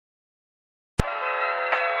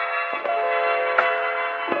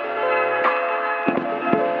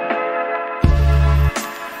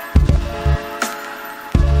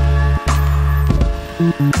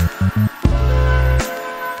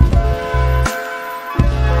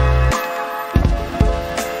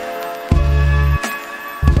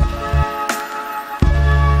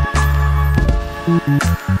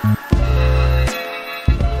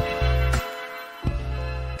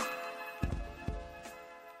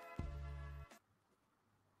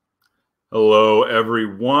Hello,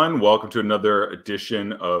 everyone. Welcome to another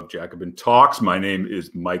edition of Jacobin Talks. My name is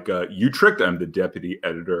Micah Utricht. I'm the deputy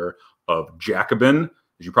editor of Jacobin.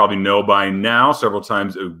 As you probably know by now, several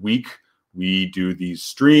times a week, we do these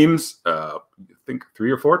streams, I think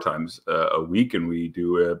 3 or 4 times a week, and we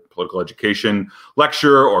do a political education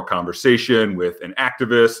lecture or conversation with an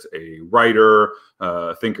activist, a writer,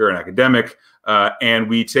 thinker, an academic, and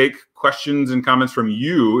we take questions and comments from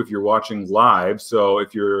you if you're watching live. So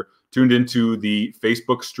if you're tuned into the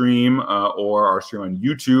Facebook stream or our stream on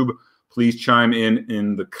YouTube, please chime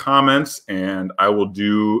in the comments, and I will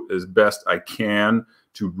do as best I can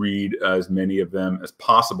to read as many of them as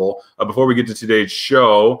possible. Before we get to today's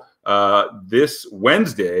show, this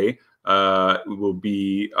Wednesday will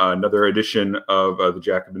be another edition of the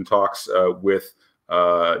Jacobin Talks with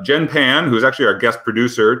Jen Pan, who is actually our guest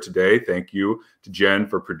producer today. Thank you to Jen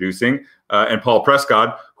for producing, and Paul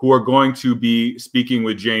Prescott, who are going to be speaking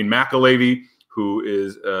with Jane McAlevey, who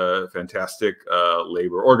is a fantastic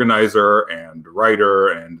labor organizer and writer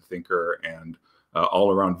and thinker and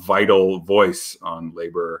all-around vital voice on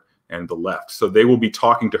labor and the left. So they will be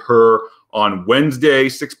talking to her on Wednesday,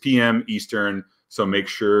 6 p.m. Eastern. So make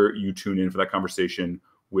sure you tune in for that conversation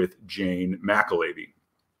with Jane McAlevey.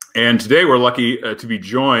 And today we're lucky to be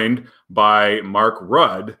joined by Mark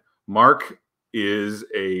Rudd. Mark is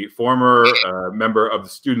a former member of the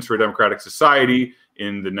Students for a Democratic Society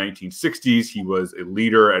in the 1960s. He was a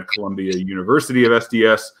leader at Columbia University of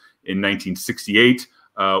SDS in 1968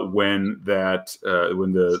 when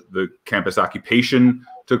the campus occupation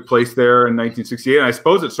took place there in 1968. And I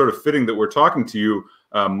suppose it's sort of fitting that we're talking to you,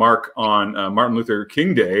 Mark, on Martin Luther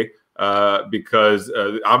King Day, because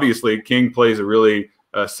obviously King plays a really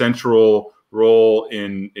central role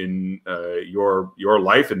in your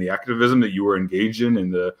life and the activism that you were engaged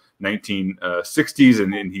in the 1960s,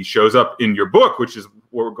 and he shows up in your book, which is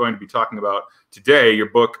what we're going to be talking about today. Your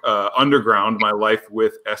book, Underground: My Life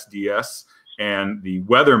with SDS and the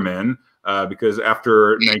Weathermen, because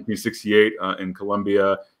after 1968 in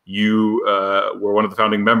Columbia, you were one of the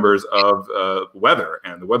founding members of Weather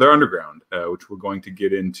and the Weather Underground, which we're going to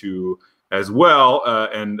get into as well,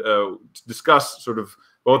 and discuss sort of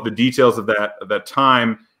both the details of that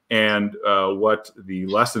time and what the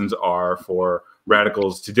lessons are for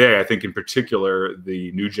radicals today. I think in particular,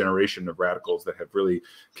 the new generation of radicals that have really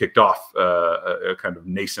kicked off a kind of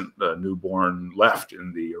nascent newborn left,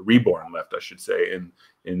 in the reborn left, I should say,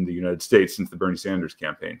 in the United States since the Bernie Sanders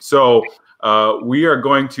campaign. So we are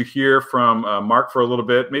going to hear from Mark for a little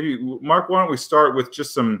bit. Maybe, Mark, why don't we start with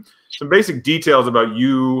just some basic details about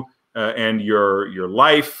you and your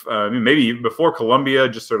life, maybe even before Columbia,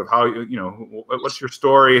 just sort of how, what's your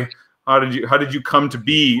story? How did you come to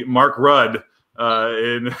be Mark Rudd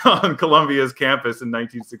on Columbia's campus in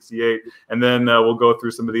 1968? And then we'll go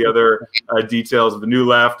through some of the other details of the New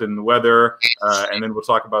Left and the Weather, and then we'll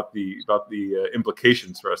talk about the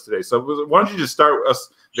implications for us today. So why don't you just start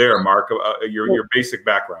us there, Mark, your basic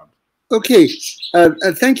background? Okay,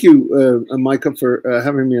 thank you, Micah, for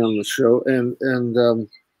having me on the show, and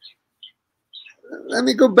let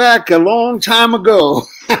me go back a long time ago.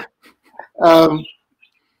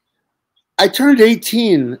 I turned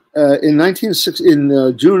 18 in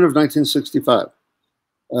June of 1965.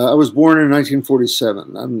 I was born in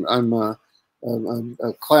 1947. I'm a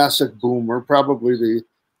classic boomer. Probably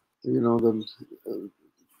there's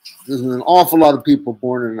an awful lot of people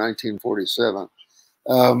born in 1947.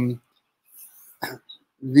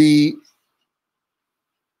 The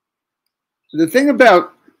thing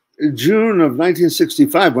about June of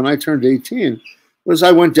 1965, when I turned 18, was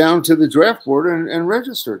I went down to the draft board and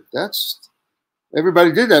registered.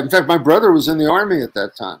 Everybody did that. In fact, my brother was in the Army at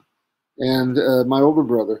that time, and my older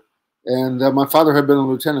brother. And my father had been a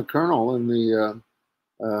lieutenant colonel in the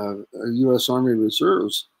U.S. Army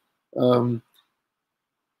Reserves.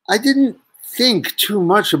 I didn't think too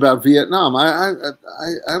much about Vietnam.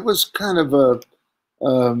 I was kind of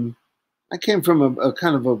I came from a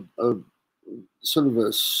kind of a sort of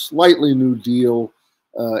a slightly New Deal,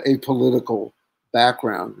 apolitical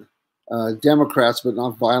background, Democrats, but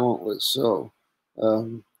not violently so.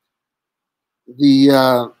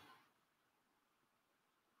 The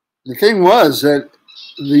thing was that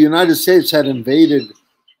the United States had invaded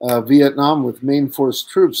Vietnam with main force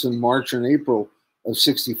troops in March and April of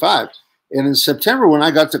 '65. And in September, when I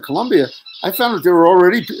got to Columbia, I found that there were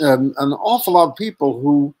already an awful lot of people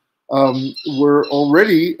who were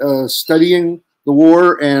already studying the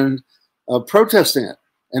war and protesting it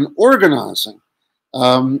and organizing.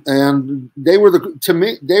 And they were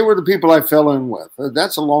they were the people I fell in with.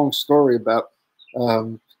 That's a long story about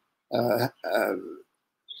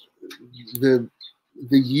the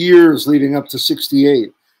the years leading up to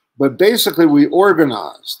 '68. But basically, we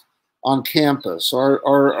organized on campus.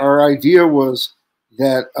 Our idea was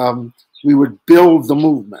that we would build the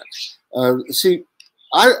movement. See,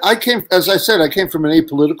 I came, as I said, I came from an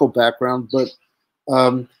apolitical background, but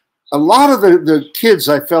a lot of the kids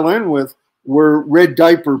I fell in with were red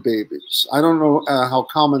diaper babies. I don't know how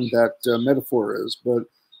common that metaphor is, but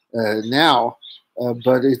now,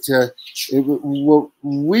 but what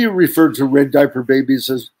we referred to red diaper babies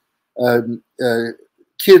as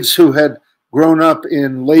kids who had grown up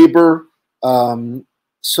in labor,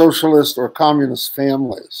 socialist, or communist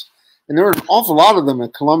families. And there were an awful lot of them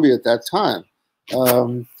at Columbia at that time.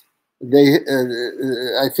 I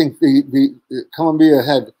think the Columbia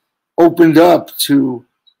had opened up to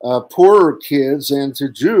poorer kids and to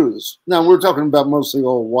Jews. Now we're talking about mostly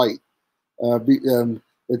all white, but the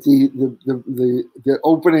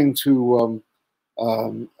opening to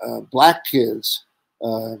black kids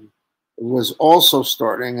was also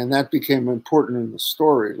starting, and that became important in the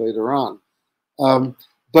story later on.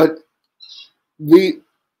 But the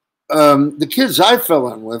kids I fell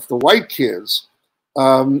in with, the white kids,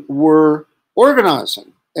 were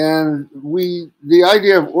organizing, and the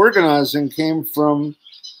idea of organizing came from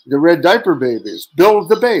the red diaper babies. Build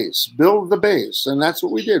the base, and that's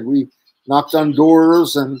what we did. We knocked on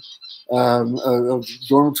doors and of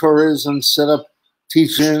dormitories and set up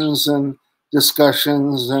teach-ins and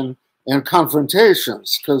discussions and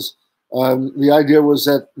confrontations, because the idea was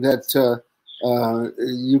that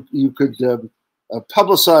you could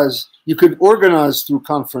publicize, you could organize through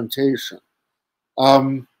confrontation.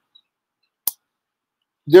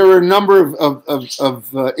 There were a number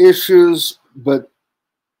of issues, but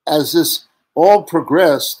as this all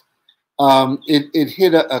progressed, it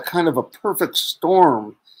hit a kind of a perfect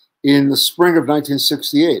storm in the spring of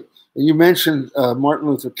 1968. And you mentioned Martin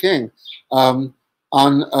Luther King. On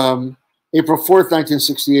April 4th,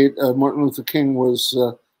 1968, Martin Luther King was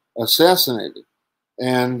assassinated.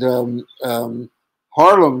 And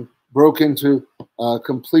Harlem broke into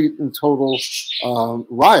complete and total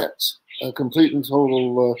riots, complete and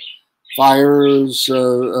total fires,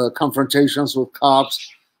 confrontations with cops.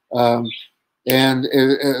 And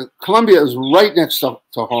Columbia is right next to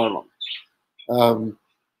Harlem.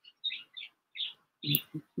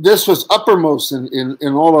 This was uppermost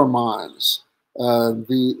in all our minds.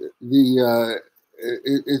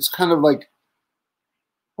 It's kind of like,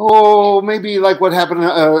 maybe like what happened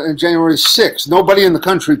in January 6th. Nobody in the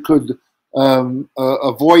country could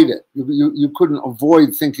avoid it. You couldn't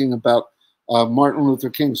avoid thinking about Martin Luther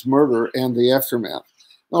King's murder and the aftermath.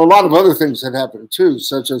 Now, a lot of other things had happened too,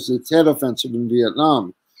 such as the Tet Offensive in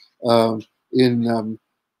Vietnam in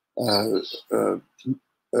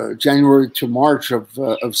January to March of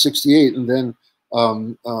 '68, and then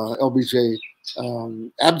LBJ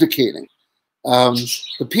abdicating.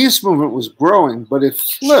 The peace movement was growing, but it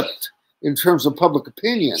flipped in terms of public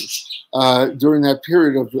opinion during that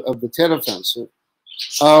period of the Tet Offensive.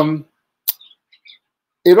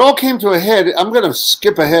 It all came to a head. I'm going to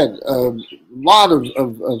skip ahead. A lot of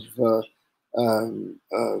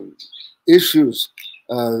issues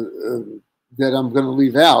that I'm going to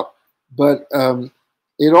leave out, but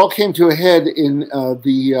it all came to a head in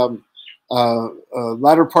the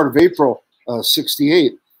latter part of April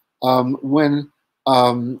 '68, when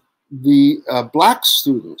the black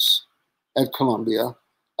students at Columbia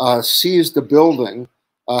seized the building,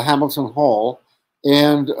 Hamilton Hall,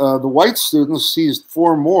 and the white students seized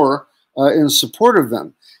 4 more in support of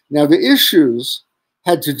them. Now, the issues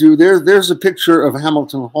had to do, there's a picture of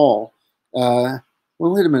Hamilton Hall. Well,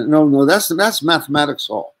 wait a minute. No, that's Mathematics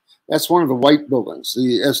Hall. That's one of the white buildings,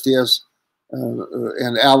 the SDS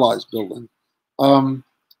and Allies building.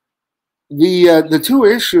 The 2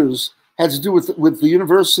 issues had to do with the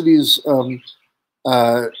university's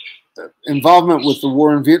involvement with the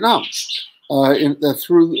war in Vietnam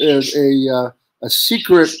through a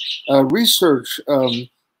secret research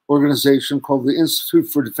organization called the Institute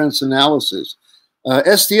for Defense Analysis.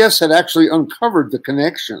 SDS had actually uncovered the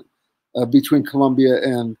connection between Columbia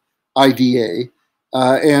and IDA,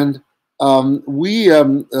 and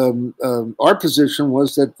our position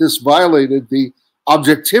was that this violated the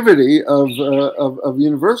objectivity of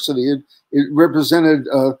university. It represented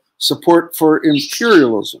support for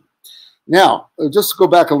imperialism. Now, just to go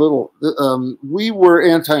back a little, we were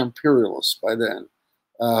anti-imperialists by then.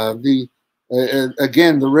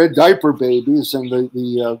 Again, the red diaper babies and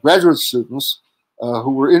the graduate students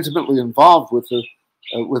who were intimately involved with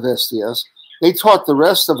SDS, they taught the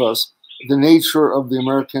rest of us the nature of the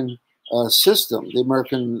American system, the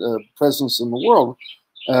American presence in the world,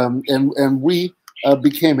 and we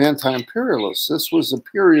became anti-imperialist. This was a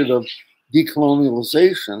period of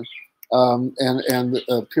decolonialization and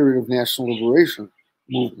a period of national liberation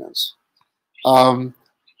movements.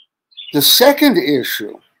 The second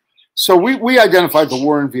issue, so we identified the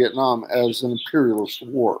war in Vietnam as an imperialist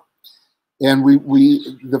war. And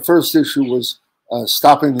the first issue was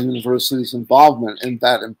stopping the university's involvement in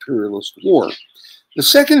that imperialist war. The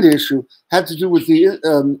second issue had to do with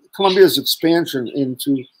Colombia's expansion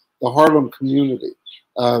into the Harlem community.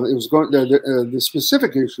 It was going. The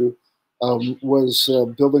specific issue was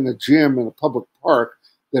building a gym in a public park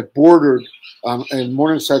that bordered, and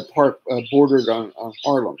Morningside Park bordered on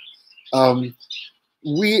Harlem.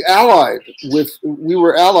 We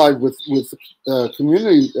were allied with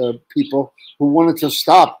community people who wanted to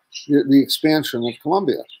stop the expansion of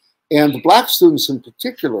Columbia, and the black students in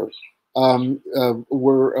particular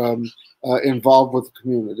were involved with the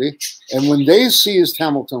community. And when they seized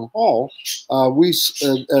Hamilton Hall, they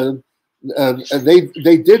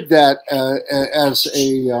did that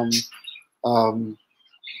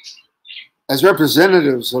as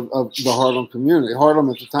representatives of the Harlem community. Harlem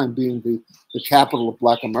at the time being the capital of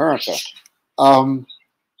Black America.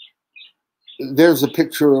 There's a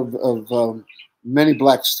picture of many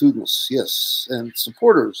black students, yes, and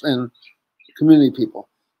supporters and community people.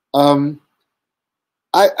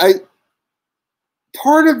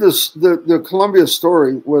 Part of this, the Columbia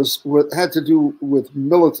story was what had to do with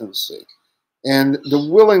militancy and the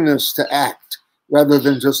willingness to act rather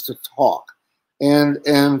than just to talk,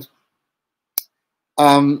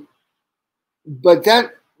 but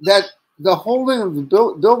that the holding of the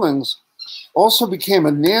buildings also became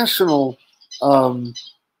a national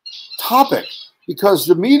topic because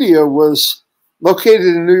the media was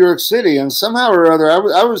located in New York City, and somehow or other,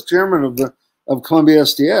 I was chairman of Columbia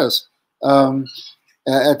SDS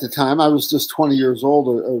at the time. I was just 20 years old,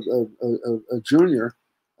 a junior,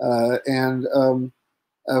 and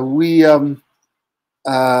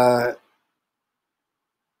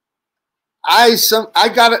I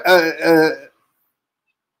got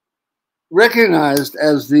recognized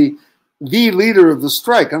as the leader of the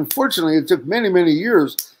strike. Unfortunately, it took many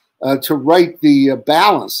years to write the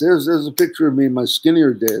balance. There's a picture of me in my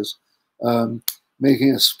skinnier days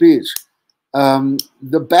making a speech.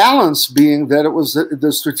 The balance being that it was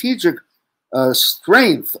the strategic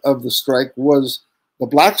strength of the strike was the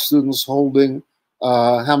black students holding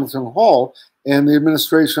Hamilton Hall and the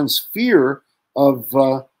administration's fear of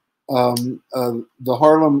the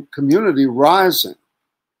Harlem community rising.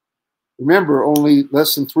 Remember, only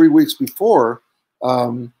less than 3 weeks before,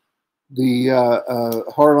 Harlem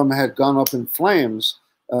had gone up in flames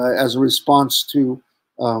as a response to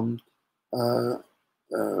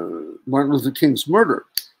Martin Luther King's murder.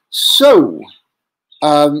 So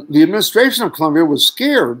the administration of Columbia was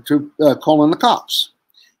scared to call in the cops.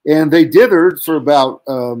 And they dithered for about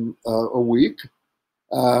a week.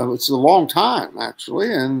 It's a long time,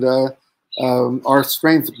 actually, and our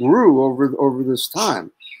strength grew over this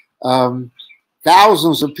time.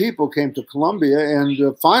 Thousands of people came to Columbia,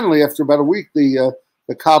 and finally, after about a week, the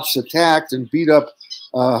cops attacked and beat up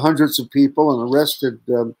hundreds of people and arrested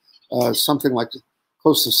something like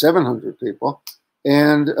close to 700 people.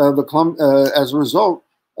 And as a result,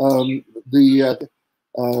 the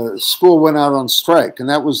school went out on strike, and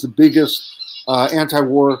that was the biggest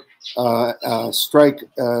anti-war strike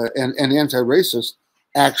and anti-racist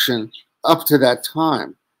action up to that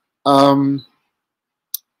time.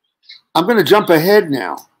 I'm going to jump ahead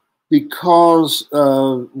now because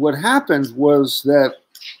what happened was that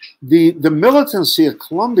the militancy at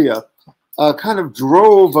Columbia kind of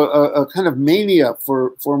drove a kind of mania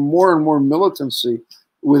for more and more militancy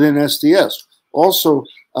within SDS. Also,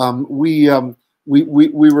 we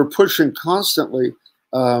were pushing constantly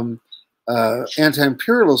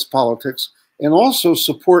anti-imperialist politics and also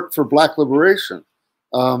support for black liberation.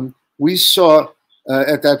 We saw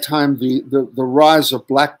at that time the rise of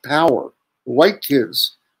black power. White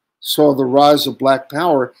kids saw the rise of black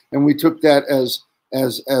power, and we took that as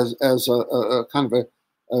a kind of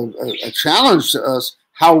a challenge to us.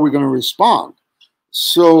 How are we going to respond?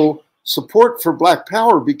 So support for black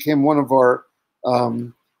power became one of our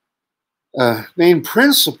main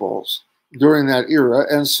principles during that era,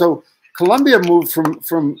 and so Columbia moved from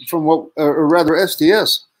what, or rather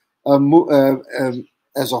SDS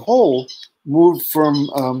as a whole, moved from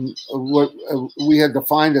what we had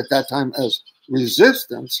defined at that time as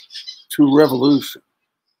resistance to revolution.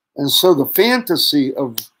 And so the fantasy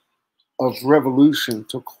of revolution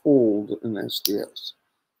took hold in SDS.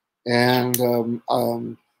 And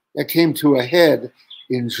that came to a head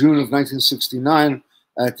in June of 1969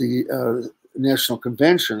 at the National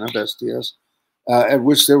Convention of SDS, at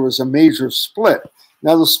which there was a major split.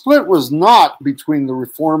 Now, the split was not between the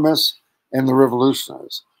reformists and the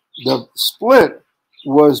revolutionaries. The split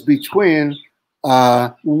was between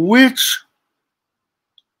which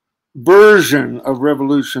version of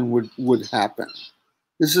revolution would happen.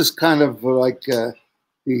 This is kind of like the.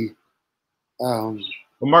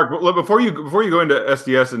 Well, Mark, before you go into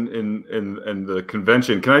SDS and the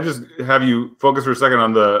convention, can I just have you focus for a second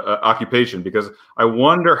on the occupation? Because I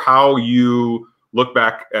wonder how you look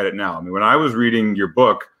back at it now. I mean, when I was reading your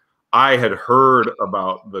book, I had heard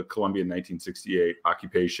about the Colombian 1968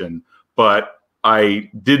 occupation, but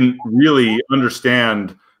I didn't really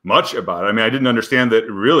understand much about it. I mean, I didn't understand that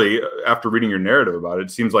really after reading your narrative about it.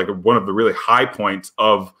 It seems like one of the really high points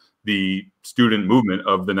of the student movement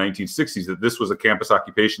of the 1960s, that this was a campus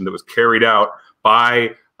occupation that was carried out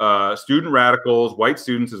by student radicals, white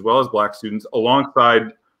students, as well as black students,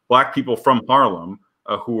 alongside black people from Harlem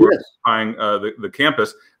who were occupying the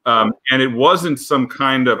campus. And it wasn't some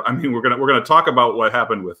kind of, I mean, we're gonna talk about what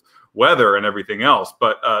happened with weather and everything else,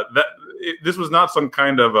 but this was not some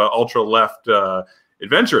kind of ultra left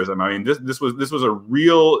adventurism. I mean, this was a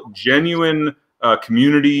real, genuine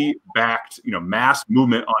community-backed, mass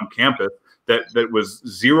movement on campus that was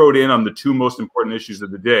zeroed in on the two most important issues of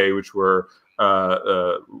the day, which were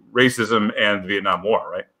racism and the Vietnam War,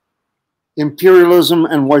 right? Imperialism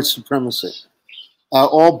and white supremacy,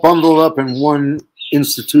 all bundled up in one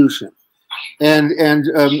institution. And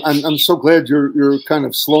I'm so glad you're kind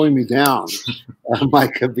of slowing me down,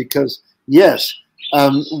 Micah, because yes,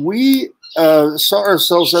 we saw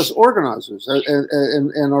ourselves as organizers,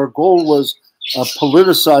 and our goal was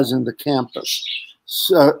politicizing the campus.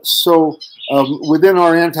 So within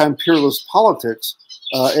our anti-imperialist politics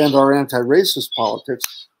and our anti-racist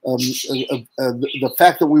politics, the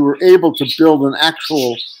fact that we were able to build an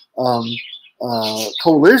actual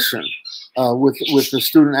coalition with the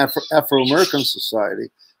Student Afro-American Society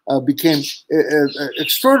became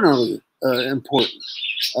extraordinarily important.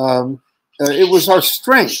 It was our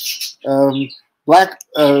strength. Black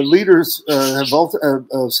leaders have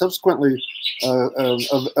subsequently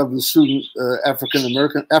of the Student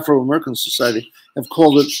Afro-American Society have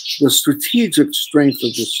called it the strategic strength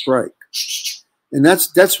of the strike, and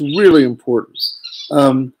that's really important.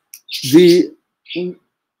 We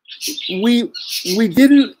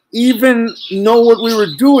didn't even know what we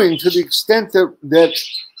were doing, to the extent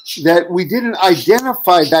that we didn't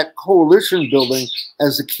identify that coalition building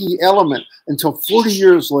as a key element until 40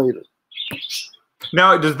 years later.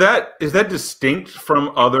 Now, is that distinct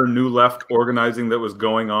from other New Left organizing that was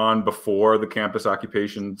going on before the campus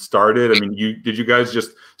occupation started? I mean, did you guys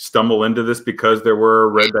just stumble into this because there were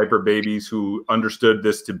red diaper babies who understood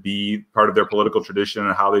this to be part of their political tradition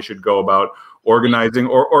and how they should go about organizing,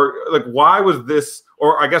 or like, why was this,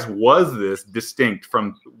 or I guess was this distinct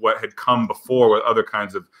from what had come before with other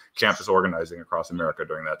kinds of campus organizing across America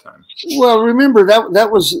during that time? Well, remember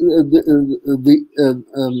that was the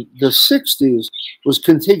 60s was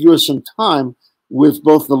contiguous in time with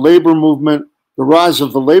both the labor movement, the rise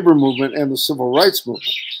of the labor movement, and the civil rights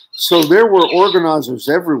movement. So there were organizers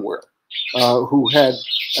everywhere who had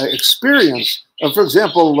experience. For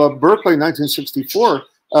example, Berkeley, 1964.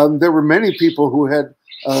 There were many people who had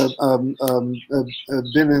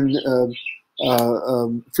been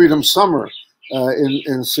in Freedom Summer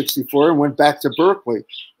in '64 and went back to Berkeley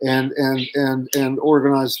and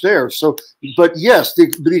organized there. So, but yes,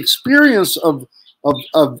 the experience of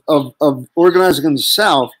organizing in the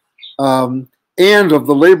South and of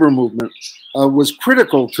the labor movement was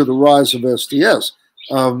critical to the rise of SDS.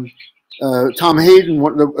 Tom Hayden,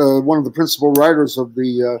 one of the principal writers of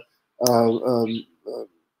the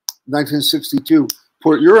 1962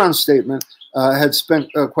 Port Huron Statement, had spent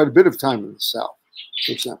quite a bit of time in the South,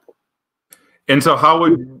 for example. And so how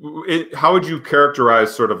would you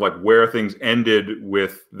characterize sort of like where things ended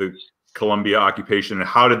with the Columbia occupation, and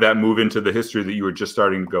how did that move into the history that you were just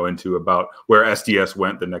starting to go into about where SDS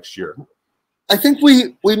went the next year? I think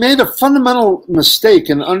we made a fundamental mistake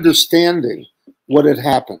in understanding what had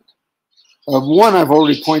happened. One I've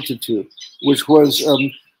already pointed to, which was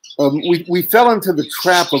we fell into the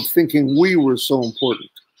trap of thinking we were so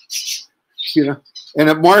important, and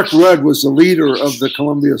that Mark Rudd was the leader of the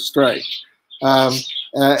Columbia strike,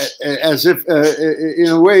 as if in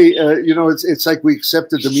a way, it's like we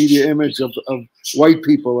accepted the media image of white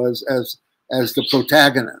people as the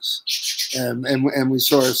protagonists, and we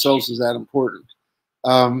saw ourselves as that important.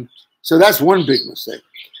 So that's one big mistake.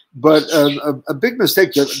 But a big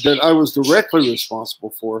mistake that I was directly responsible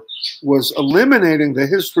for was eliminating the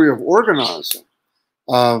history of organizing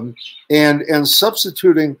and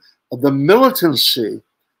substituting the militancy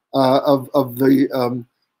the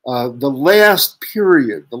last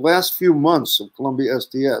period, the last few months of Colombia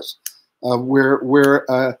SDS, where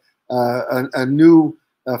a new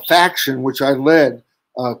faction, which I led,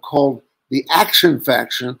 called the Action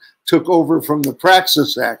Faction, took over from the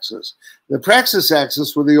Praxis Axis. The Praxis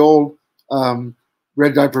Axis were the old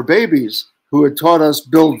red diaper babies who had taught us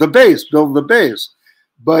build the base, build the base.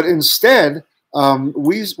 But instead,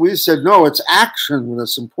 we said, no, it's action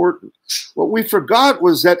that's important. What we forgot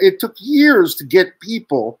was that it took years to get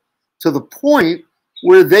people to the point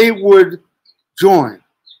where they would join.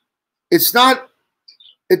 It's not,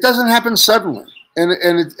 it doesn't happen suddenly. And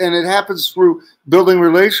it happens through building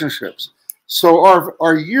relationships. So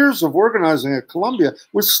our years of organizing at Columbia,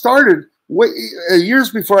 which started years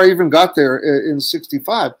before I even got there in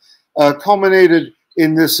 '65, culminated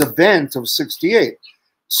in this event of '68.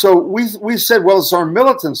 So we said, well, it's our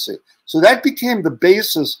militancy. So that became the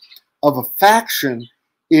basis of a faction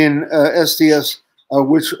in SDS,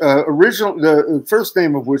 which the first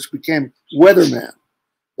name of which became Weatherman.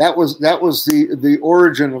 That was the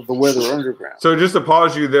origin of the Weather Underground. So just to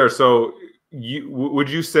pause you there. So would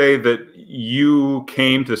you say that you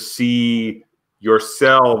came to see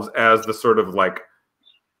yourselves as the sort of like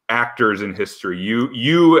actors in history?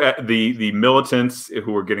 The militants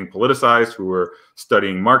who were getting politicized, who were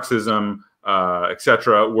studying Marxism,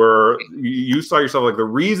 etc. You saw yourself like the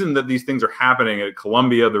reason that these things are happening at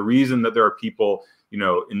Columbia, the reason that there are people, you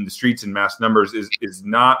know, in the streets in mass numbers is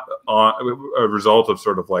not a result of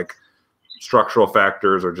sort of like structural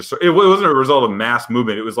factors, or just, it wasn't a result of mass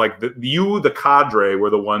movement. It was like the cadre were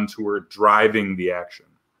the ones who were driving the action.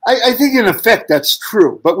 I think in effect that's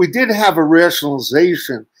true, but we did have a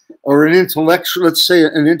rationalization or an intellectual, let's say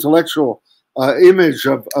an intellectual image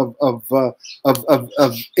of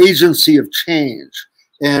agency of change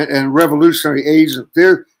and revolutionary agent.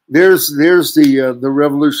 There's the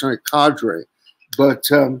revolutionary cadre, but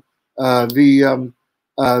the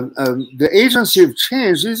agency of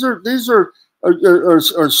change. These are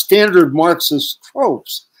standard Marxist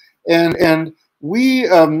tropes, and we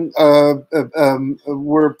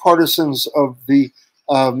were partisans of the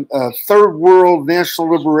third world national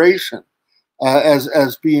liberation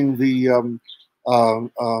as being the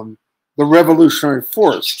revolutionary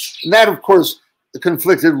force, and that of course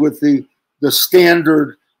conflicted with the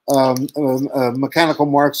standard mechanical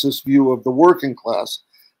Marxist view of the working class,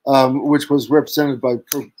 which was represented by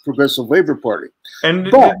Progressive Labor Party.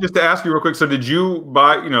 And just to ask you real quick, so did you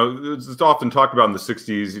buy, you know, it's often talked about in the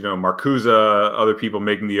 60s, you know, Marcuse, other people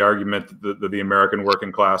making the argument that the American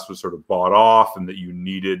working class was sort of bought off and that you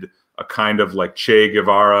needed a kind of like Che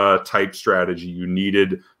Guevara type strategy. You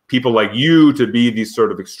needed people like you to be these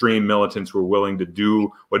sort of extreme militants who were willing to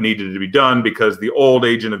do what needed to be done, because the old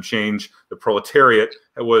agent of change, the proletariat,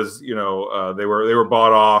 was, you know, they were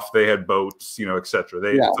bought off, they had boats, you know, etc.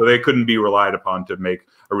 So they couldn't be relied upon to make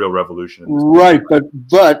a real revolution. Right, but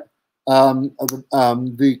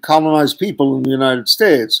the colonized people in the United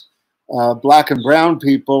States, black and brown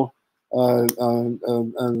people,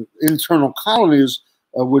 internal colonies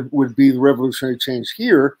would be the revolutionary change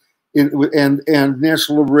here. And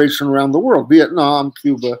national liberation around the world, Vietnam,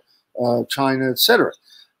 Cuba, China, etc.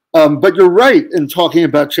 But you're right in talking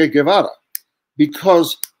about Che Guevara,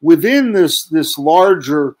 because within this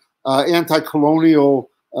larger anti-colonial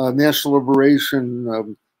national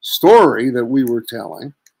liberation story that we were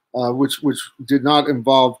telling, which did not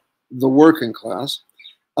involve the working class,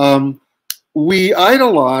 we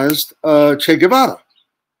idolized Che Guevara.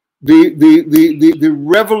 The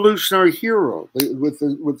revolutionary hero with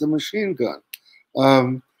the machine gun,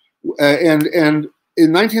 and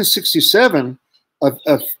in 1967,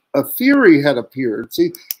 a theory had appeared.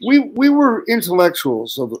 See, we were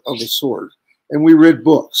intellectuals of a sort, and we read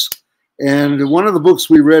books. And one of the books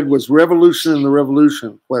we read was "Revolution in the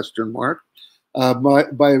Revolution?" by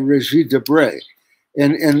Regis Debray,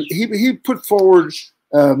 and he put forward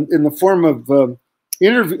in the form of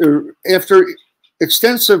interview after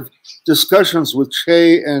extensive discussions with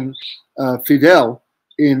Che and Fidel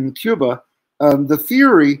in Cuba, the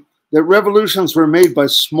theory that revolutions were made by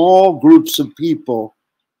small groups of people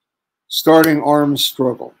starting armed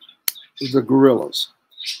struggle, the guerrillas.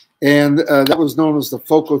 And that was known as the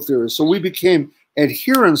Foucault theory. So we became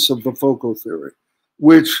adherents of the Foucault theory,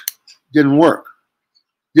 which didn't work.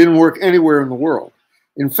 Didn't work anywhere in the world.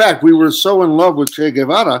 In fact, we were so in love with Che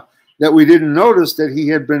Guevara that we didn't notice that he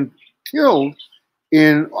had been killed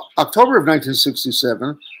in October of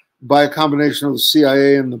 1967 by a combination of the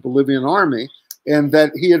CIA and the Bolivian army, and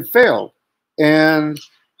that he had failed. And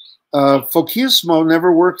Fouquismo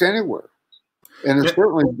never worked anywhere. and it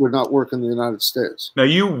certainly would not work in the United States. Now,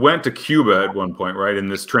 you went to Cuba at one point, right? In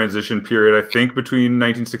this transition period, I think between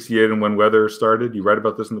 1968 and when Weather started. You write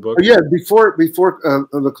about this in the book? Yeah, before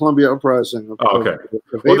the Columbia Uprising. Okay.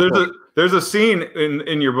 Well, there's a scene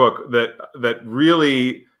in your book that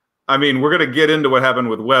really, I mean, we're going to get into what happened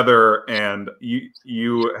with Weather, and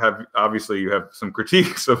you have some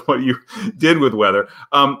critiques of what you did with Weather.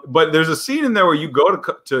 But there's a scene in there where you go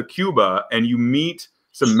to Cuba and you meet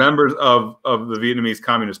some members of the Vietnamese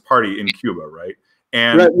Communist Party in Cuba, right?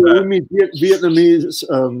 And we meet Vietnamese,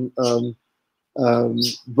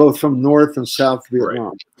 both from North and South Vietnam.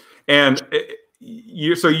 Right. And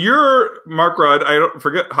you're Mark Rudd. I don't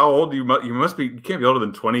forget how old you must be. You can't be older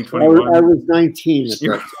than 20, 21. I was 19 at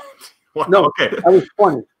that time. Wow, no, okay. I was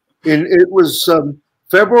 20. And it was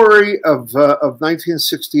February of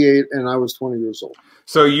 1968, and I was 20 years old.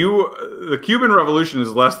 So the Cuban Revolution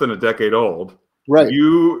is less than a decade old. Right.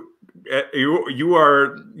 You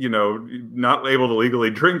are, not able to legally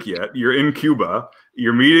drink yet. You're in Cuba.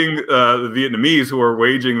 You're meeting the Vietnamese who are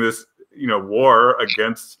waging this, war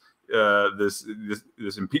against this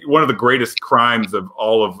one of the greatest crimes of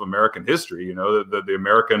all of American history. The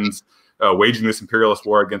Americans waging this imperialist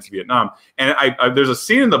war against Vietnam. And there's a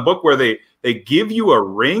scene in the book where they give you a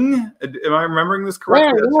ring. Am I remembering this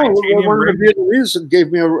correctly? Yeah, one of the Vietnamese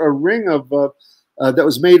gave me a ring of that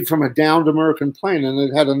was made from a downed American plane, and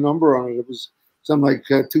it had a number on it. It was something like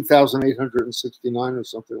 2,869 or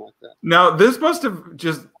something like that. Now, this must have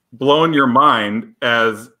just blown your mind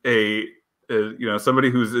as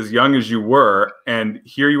somebody who's as young as you were, and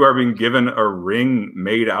here you are being given a ring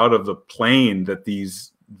made out of the plane that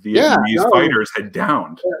these Vietnamese fighters had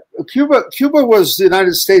downed. Cuba was the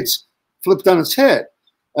United States flipped on its head.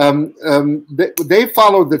 They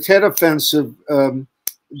followed the Tet Offensive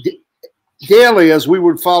daily as we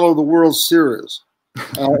would follow the World Series.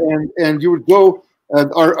 And you would go,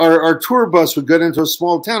 our tour bus would get into a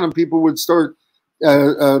small town and people would start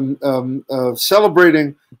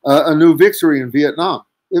celebrating a new victory in Vietnam.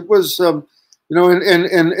 It was, and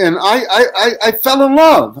I fell in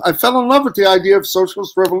love. I fell in love with the idea of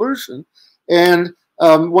socialist revolution. And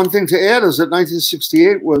one thing to add is that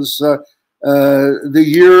 1968 was the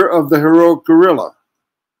year of the heroic guerrilla,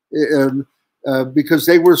 because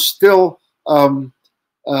they were still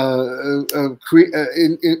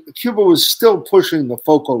Cuba was still pushing the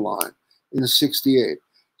focal line in '68.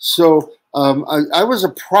 So I was a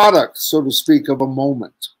product, so to speak, of a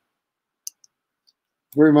moment.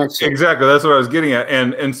 Very much so. Exactly. That's what I was getting at.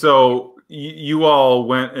 And so you all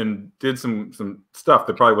went and did some stuff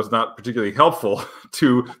that probably was not particularly helpful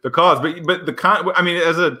to the cause. But I mean,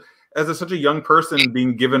 as such a young person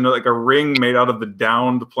being given like a ring made out of the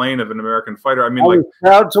downed plane of an American fighter. I mean, I was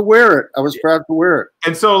proud to wear it. I was proud to wear it.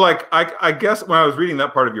 And so like, I guess when I was reading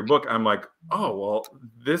that part of your book, I'm like, oh, well,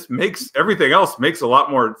 everything else makes a lot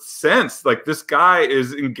more sense. Like this guy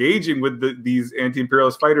is engaging with these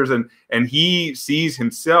anti-imperialist fighters and he sees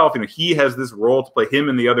himself, he has this role to play, him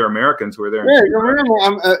and the other Americans who are there. Yeah,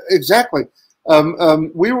 exactly.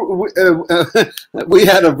 We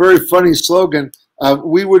had a very funny slogan.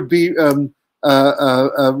 We would be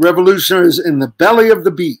revolutionaries in the belly of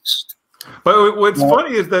the beast. But what's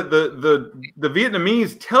funny is that the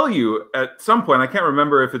Vietnamese tell you at some point, I can't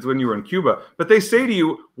remember if it's when you were in Cuba, but they say to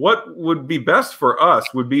you, what would be best for us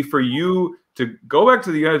would be for you to go back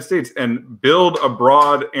to the United States and build a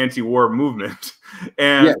broad anti-war movement.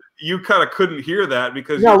 And you kind of couldn't hear that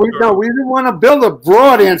because we didn't want to build a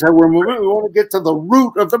broad anti-war movement. We want to get to the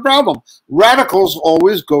root of the problem. Radicals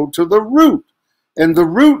always go to the root. And the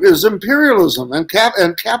root is imperialism and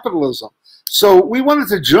capitalism. So we wanted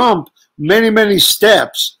to jump many, many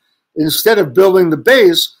steps. Instead of building the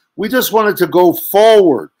base, we just wanted to go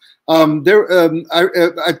forward.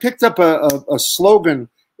 I picked up a slogan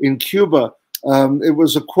in Cuba. It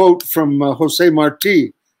was a quote from Jose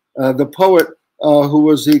Marti, the poet who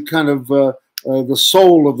was the kind of the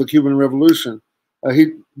soul of the Cuban Revolution.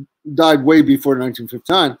 He died way before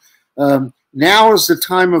 1959. Now is the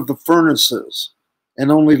time of the furnaces,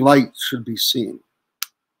 and only light should be seen.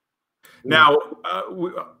 Now,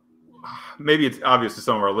 maybe it's obvious to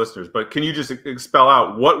some of our listeners, but can you just spell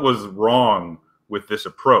out what was wrong with this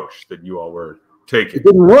approach that you all were taking? It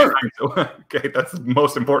didn't work. Okay, that's the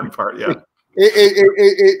most important part, yeah.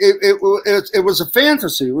 It was a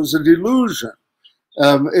fantasy. It was a delusion.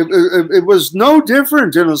 It was no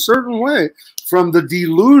different in a certain way from the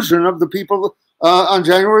delusion of the people on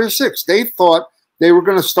January 6th. They thought they were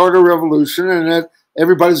going to start a revolution and that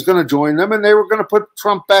everybody's going to join them, and they were going to put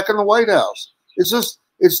Trump back in the White House. It's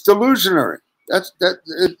delusionary. That's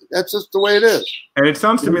just the way it is. And it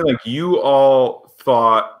sounds to me like you all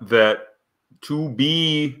thought that to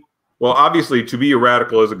be, well, obviously to be a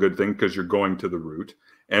radical is a good thing because you're going to the root.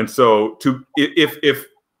 And so if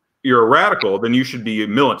you're a radical, then you should be a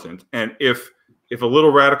militant. And if a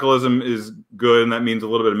little radicalism is good and that means a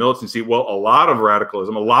little bit of militancy, well, a lot of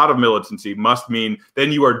radicalism, a lot of militancy must mean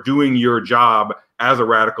then you are doing your job as a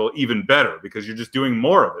radical even better because you're just doing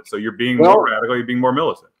more of it. So you're being more radical, you're being more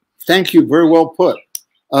militant. Thank you. Very well put.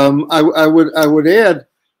 I would add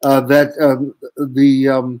that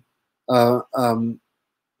the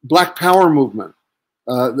Black Power movement,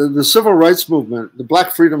 the civil rights movement, the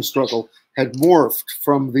Black freedom struggle had morphed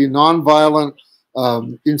from the nonviolent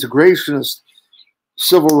integrationist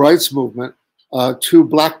civil rights movement to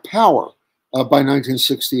Black Power by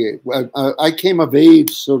 1968. I came of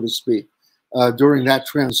age, so to speak, during that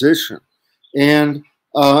transition. And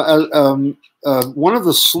one of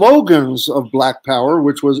the slogans of Black Power,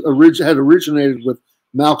 which was had originated with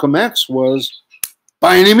Malcolm X, was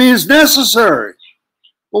 "by any means necessary."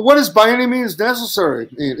 Well, what is "by any means necessary"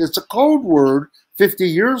 mean? It's a code word 50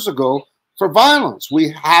 years ago for violence. We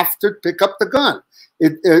have to pick up the gun.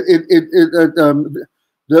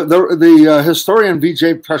 The historian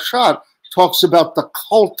Vijay Prashad talks about the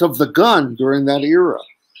cult of the gun during that era,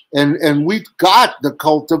 and we got the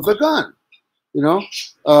cult of the gun, you know,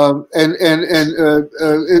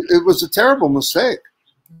 it was a terrible mistake.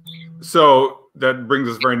 So that brings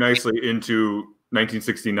us very nicely into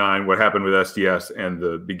 1969, what happened with SDS and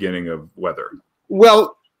the beginning of Weather.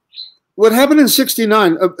 Well, what happened in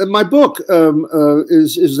 '69, my book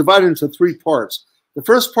is divided into 3 parts. The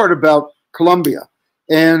first part about Colombia,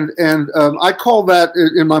 and I call that,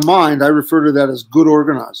 in my mind, I refer to that as good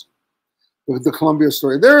organizing, the Colombia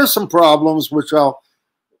story. There are some problems which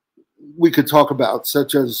we could talk about,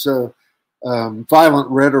 such as violent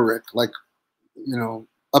rhetoric, like, you know,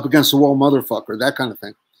 up against the wall motherfucker, that kind of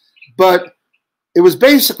thing. But it was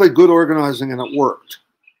basically good organizing, and it worked.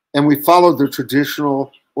 And we followed the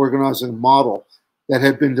traditional organizing model that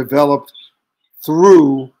had been developed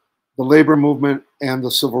through the labor movement and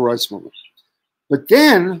the civil rights movement. But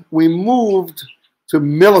then we moved to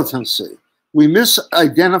militancy. We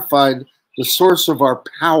misidentified the source of our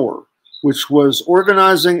power, which was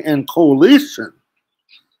organizing and coalition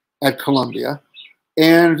at Columbia.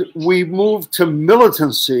 And we moved to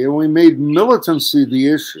militancy, and we made militancy the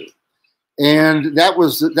issue. And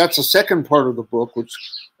that's the second part of the book, which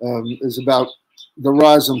is about the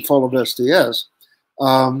rise and fall of SDS.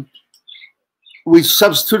 We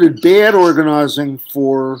substituted bad organizing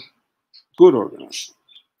for good organizing.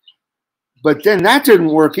 But then that didn't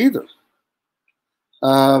work either.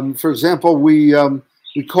 For example, we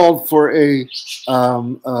called for a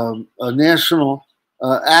national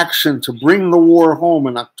action to bring the war home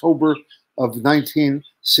in October of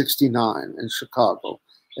 1969 in Chicago.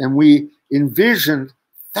 And we envisioned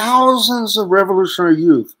thousands of revolutionary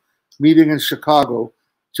youth meeting in Chicago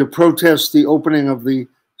to protest the opening of the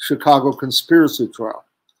Chicago conspiracy trial,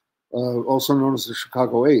 also known as the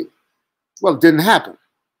Chicago 8. Well, it didn't happen.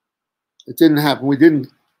 It didn't happen.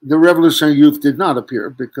 The revolutionary youth did not appear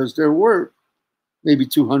because there were maybe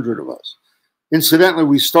 200 of us. Incidentally,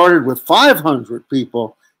 we started with 500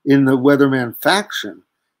 people in the Weatherman faction.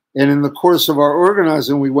 And in the course of our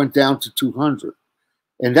organizing, we went down to 200.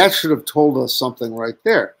 And that should have told us something right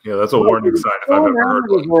there. Yeah, that's a warning sign if I've ever heard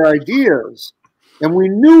one. Our ideas, and we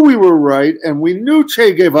knew we were right, and we knew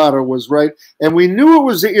Che Guevara was right, and we knew it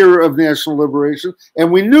was the era of national liberation,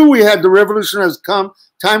 and we knew we had the revolution has come,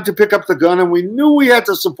 time to pick up the gun, and we knew we had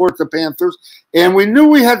to support the Panthers, and we knew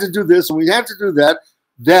we had to do this, and we had to do that,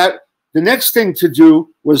 that the next thing to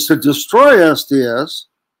do was to destroy SDS,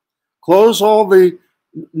 close the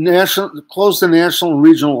national and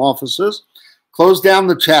regional offices, close down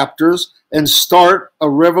the chapters, and start a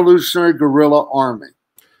revolutionary guerrilla army.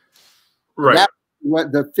 Right. That's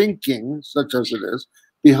what the thinking, such as it is,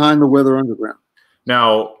 behind the Weather Underground.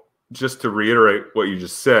 Now, just to reiterate what you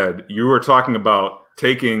just said, you were talking about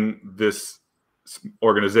taking this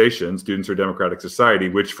organization, Students for Democratic Society,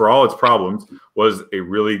 which for all its problems was a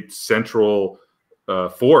really central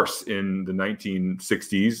force in the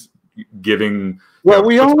 1960s, giving... Well,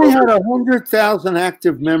 we only had 100,000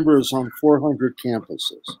 active members on 400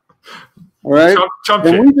 campuses. All right?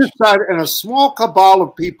 And we decided, and a small cabal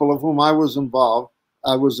of people of whom I was involved,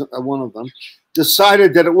 I was one of them,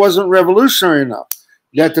 decided that it wasn't revolutionary enough,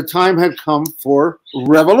 that the time had come for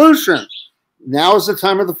revolution. Now is the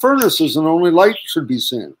time of the furnaces, and only light should be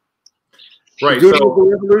seen. Right. The duty of the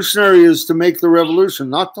revolutionary is to make the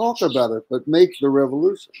revolution, not talk about it, but make the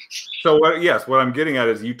revolution. So what I'm getting at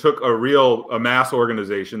is you took a mass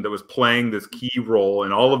organization that was playing this key role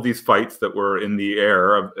in all of these fights that were in the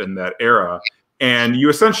air in that era, and you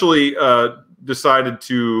essentially decided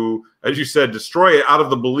to, as you said, destroy it out of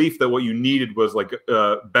the belief that what you needed was like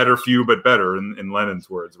better few but better, in Lenin's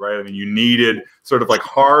words, right? I mean, you needed sort of like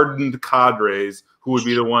hardened cadres who would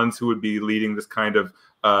be the ones who would be leading this kind of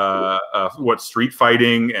street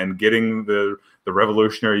fighting and getting the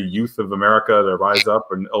revolutionary youth of America to rise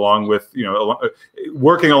up, and along with,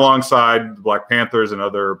 working alongside the Black Panthers and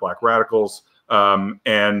other Black radicals.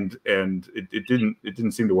 And it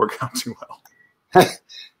didn't seem to work out too well.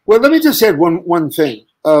 Well, let me just add one thing.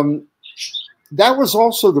 That was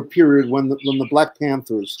also the period when the Black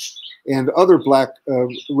Panthers and other Black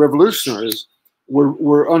revolutionaries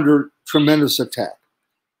were under tremendous attack.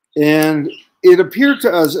 And it appeared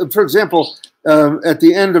to us, for example, at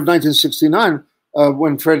the end of 1969,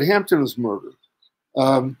 when Fred Hampton was murdered,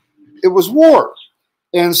 it was war.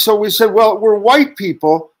 And so we said, well, we're white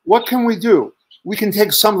people. What can we do? We can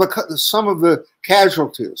take some of the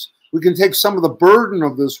casualties. We can take some of the burden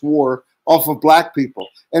of this war off of Black people.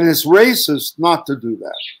 And it's racist not to do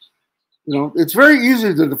that. It's very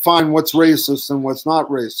easy to define what's racist and what's not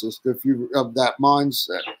racist if you have that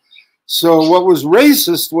mindset. So what was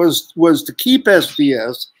racist was to keep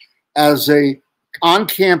SDS as a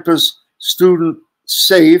on-campus student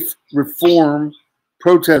safe reform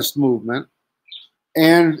protest movement,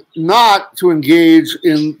 and not to engage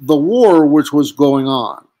in the war which was going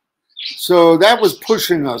on. So that was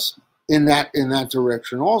pushing us in that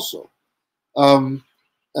direction also. That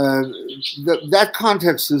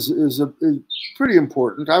context is pretty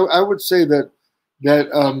important. I would say that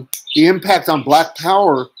the impact on Black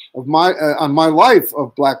Power on my life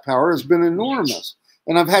of Black Power has been enormous,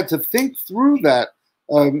 and I've had to think through that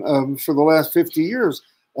for the last 50 years.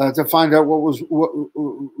 To find out what was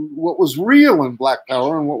real in Black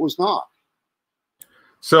Power and what was not.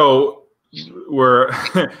 So we're,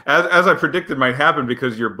 as I predicted might happen,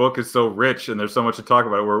 because your book is so rich and there's so much to talk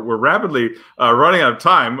about, we're rapidly running out of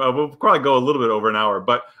time. We'll probably go a little bit over an hour,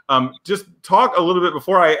 but just talk a little bit,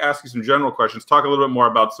 before I ask you some general questions, talk a little bit more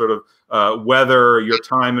about sort of weather, your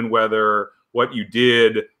time in weather, what you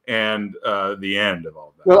did, and the end of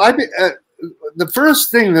all that. Well, the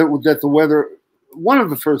first thing that the weather, one of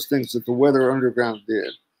the first things that the Weather Underground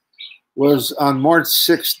did was on March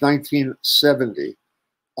 6, 1970,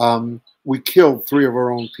 we killed 3 of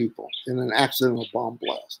our own people in an accidental bomb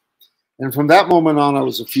blast. And from that moment on, I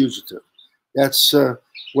was a fugitive. That's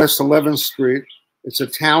West 11th Street. It's a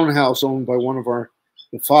townhouse owned by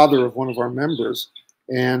the father of one of our members.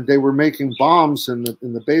 And they were making bombs in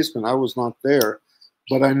the basement. I was not there,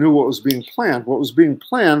 but I knew what was being planned. What was being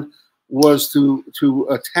planned was to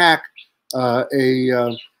attack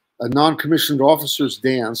a non-commissioned officers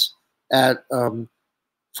dance at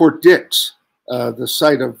Fort Dix, the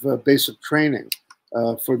site of basic training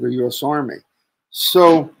for the U.S. Army.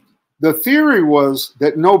 So the theory was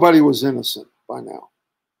that nobody was innocent by now.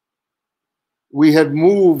 We had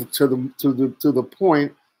moved to the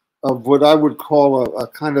point of what I would call a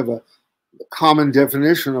kind of a common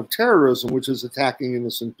definition of terrorism, which is attacking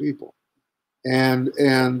innocent people. And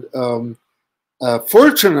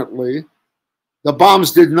fortunately, the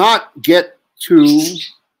bombs did not get to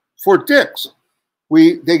Fort Dix.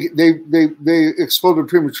 They exploded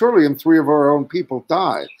prematurely, and 3 of our own people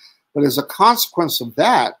died. But as a consequence of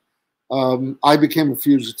that, I became a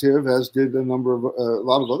fugitive, as did a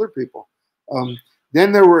lot of other people.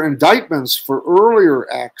 Then there were indictments for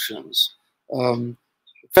earlier actions,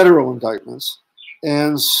 federal indictments,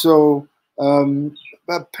 and so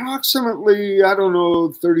approximately, I don't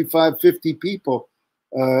know, 35, 50 people.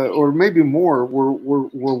 Or maybe more,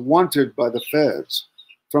 were wanted by the feds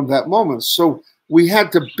from that moment. So we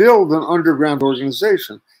had to build an underground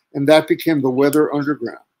organization, and that became the Weather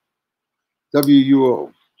Underground,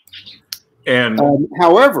 WUO. And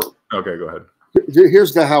however, okay, go ahead.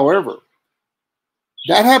 Here's the however.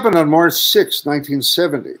 That happened on March 6,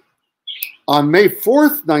 1970. On May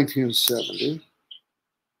 4th, 1970,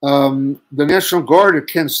 the National Guard at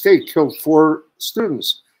Kent State killed 4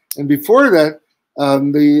 students. And before that,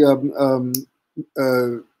 the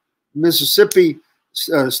Mississippi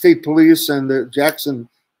State Police and the Jackson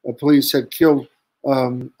Police had killed,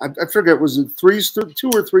 I forget, was it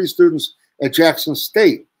 2 or 3 students at Jackson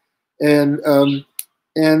State, and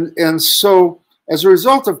so as a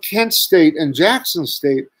result of Kent State and Jackson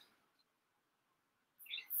State,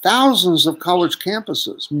 thousands of college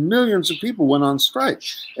campuses, millions of people went on strike,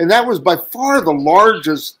 and that was by far the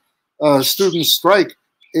largest student strike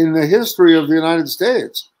in the history of the United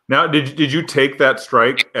States. Now, did you take that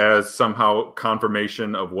strike as somehow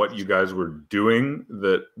confirmation of what you guys were doing,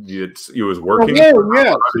 that it was working? Yeah.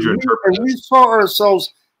 How did you we saw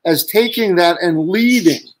ourselves as taking that and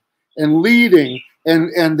leading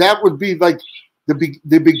and that would be like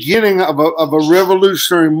the beginning of a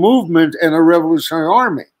revolutionary movement and a revolutionary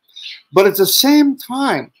army. But at the same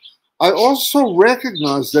time, I also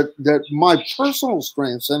recognize that my personal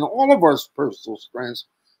strengths and all of our personal strengths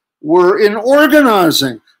were in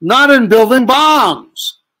organizing, not in building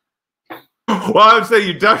bombs. Well, I would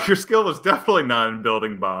say your skill is definitely not in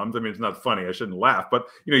building bombs. I mean, it's not funny. I shouldn't laugh, but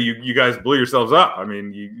you guys blew yourselves up. I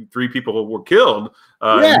mean, 3 people were killed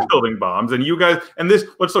in building bombs, and you guys. And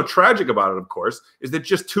what's so tragic about it, of course, is that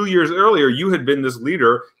just 2 years earlier, you had been this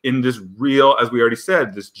leader in this real, as we already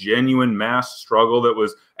said, this genuine mass struggle that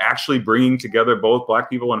was actually bringing together both Black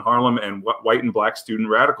people in Harlem and white and Black student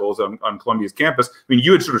radicals on Columbia's campus. I mean,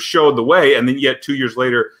 you had sort of showed the way, and then yet 2 years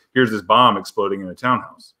later, here's this bomb exploding in a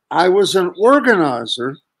townhouse. I was an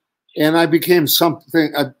organizer, and I became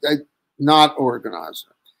something not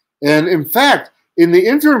organizer. And in fact, in the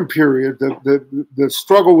interim period, the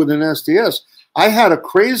struggle within SDS, I had a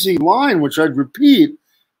crazy line, which I'd repeat,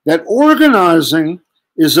 that organizing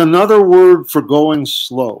is another word for going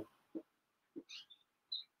slow.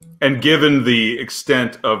 And given the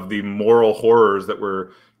extent of the moral horrors that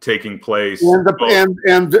were taking place, and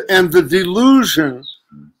the delusion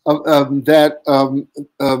that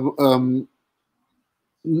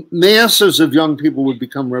masses of young people would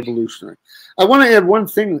become revolutionary. I want to add one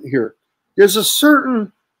thing here. There's a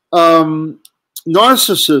certain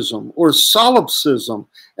narcissism or solipsism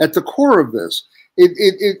at the core of this.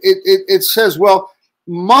 It says, well,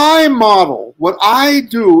 my model, what I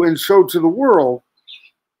do and show to the world,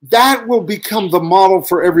 that will become the model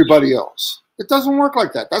for everybody else. It doesn't work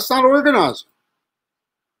like that. That's not organizing.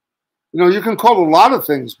 You can call it a lot of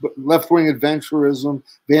things, but left-wing adventurism,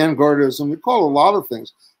 vanguardism, you call it a lot of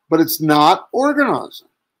things, but it's not organizing,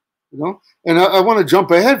 And I want to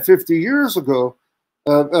jump ahead 50 years ago,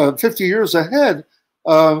 50 years ahead,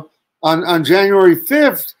 on January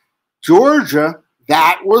 5th, Georgia,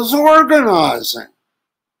 that was organizing.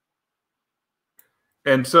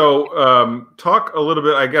 And so talk a little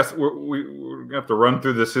bit, I guess we're going to have to run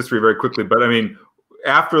through this history very quickly, but I mean,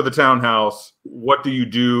 after the townhouse, what do you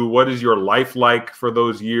do? What is your life like for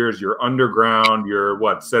those years? You're underground,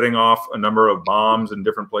 you're setting off a number of bombs in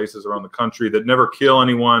different places around the country that never kill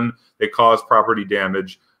anyone. They cause property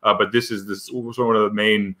damage. But this was one of the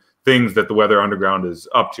main things that the Weather Underground is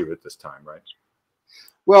up to at this time, right?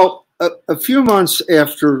 Well, a few months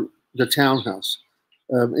after the townhouse,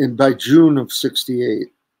 by June of 70,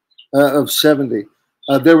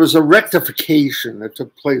 there was a rectification that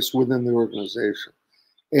took place within the organization.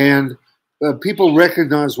 And people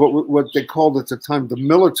recognized what they called at the time the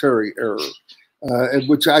military error,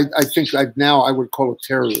 which I think now I would call it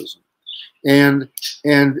terrorism. And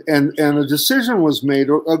a decision was made,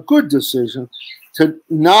 a good decision, to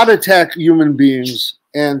not attack human beings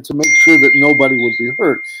and to make sure that nobody would be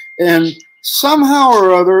hurt. And somehow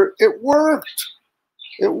or other, it worked.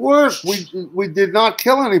 It worked. We did not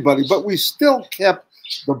kill anybody, but we still kept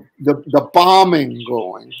the bombing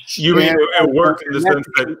going. You mean it worked in the sense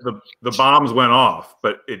that the bombs went off,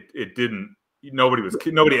 but it didn't.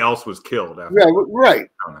 Nobody else was killed after. Yeah, right.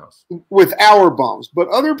 With our bombs, but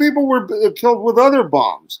other people were killed with other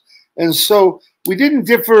bombs, and so we didn't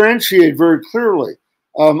differentiate very clearly.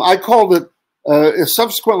 I called it.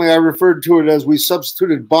 Subsequently, I referred to it as we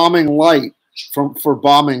substituted bombing light for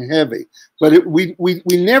bombing heavy, but we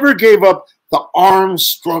never gave up the armed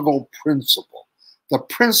struggle principle. The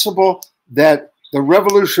principle that the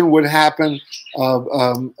revolution would happen,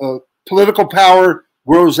 political power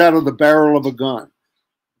grows out of the barrel of a gun.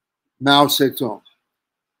 Mao Zedong.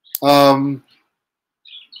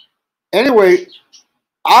 Anyway,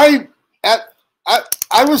 I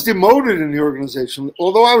was demoted in the organization.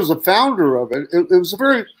 Although I was a founder of it, it was a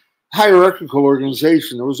very hierarchical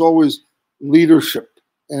organization. There was always leadership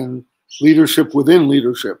and leadership within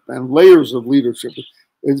leadership and layers of leadership.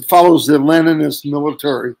 It follows the Leninist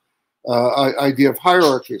military idea of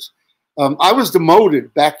hierarchies. I was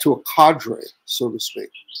demoted back to a cadre, so to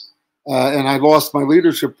speak, and I lost my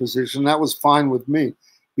leadership position. That was fine with me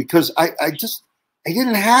because I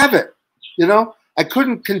didn't have it. I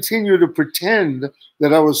couldn't continue to pretend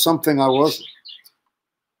that I was something I wasn't.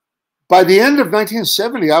 By the end of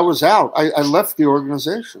 1970, I was out. I left the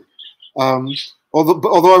organization,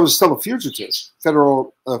 although I was still a fugitive,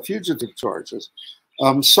 federal fugitive charges.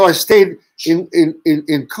 So I stayed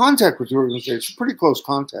in contact with the organization, pretty close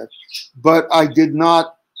contact, but I did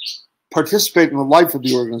not participate in the life of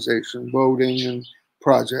the organization, voting and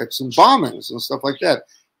projects and bombings and stuff like that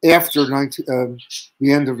after the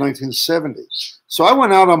end of 1970. So I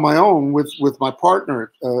went out on my own with my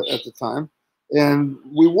partner at the time, and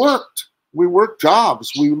we worked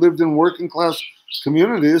jobs. We lived in working class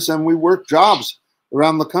communities, and we worked jobs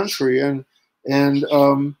around the country. And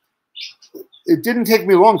it didn't take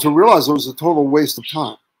me long to realize it was a total waste of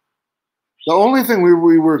time. The only thing we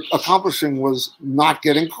were accomplishing was not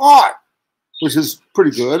getting caught, which is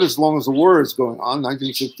pretty good as long as the war is going on.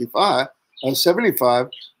 1965, 75,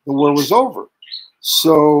 the war was over.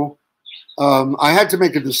 So I had to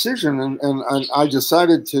make a decision, and I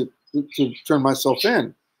decided to turn myself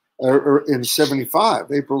in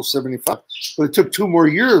 75, April 75. But it took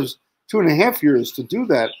 2.5 years to do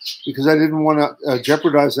that because I didn't want to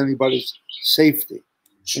jeopardize anybody's safety,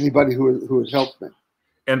 anybody who had helped me.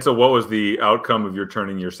 And so what was the outcome of your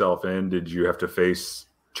turning yourself in? Did you have to face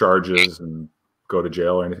charges and go to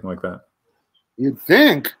jail or anything like that? You'd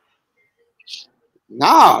think.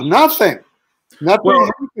 No, nothing. Nothing. Well,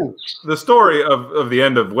 the story of the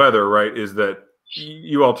end of Weather, right, is that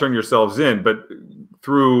you all turn yourselves in, but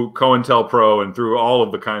through COINTELPRO and through all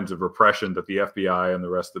of the kinds of repression that the FBI and the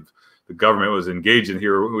rest of the government was engaged in,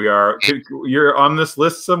 here we are. You're on this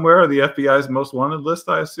list somewhere, the FBI's most wanted list,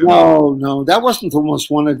 I assume? No, that wasn't the most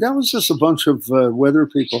wanted. That was just a bunch of weather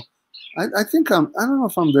people. I think I don't know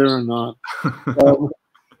if I'm there or not. But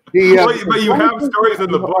you have stories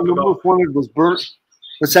in the book about most wanted was burnt.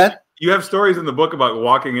 What's that? You have stories in the book about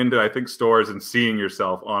walking into, I think, stores and seeing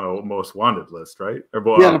yourself on a most wanted list, right? Or,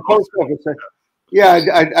 yeah, the post office. Yeah,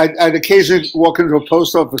 I'd occasionally walk into a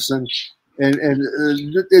post office and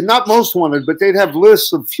not most wanted, but they'd have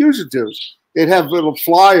lists of fugitives. They'd have little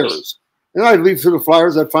flyers, and I'd leave through the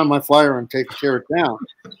flyers. I'd find my flyer and tear it down.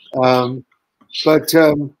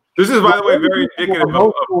 This is, by the way, very indicative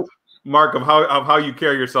of Mark, of how you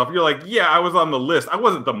carry yourself. You're like, yeah, I was on the list. I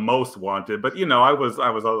wasn't the most wanted, but I was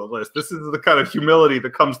on the list. This is the kind of humility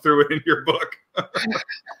that comes through in your book.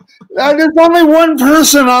 There's only one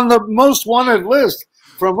person on the most wanted list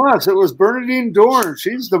from us. It was Bernadine Dorn.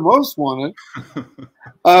 She's the most wanted.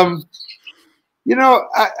 I'm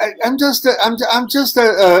just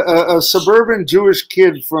a suburban Jewish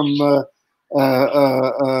kid from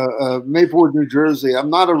Maplewood, New Jersey. I'm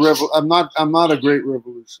not a great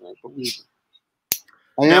revolutionary, believe me.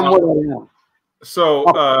 I am what I am. So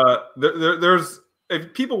there's,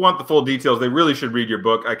 if people want the full details, they really should read your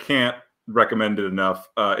book. I can't recommend it enough.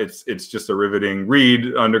 It's just a riveting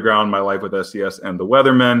read. Underground: My Life with SDS and the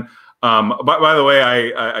Weathermen. By the way,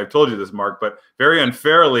 I've told you this, Mark, but very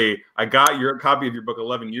unfairly, I got your copy of your book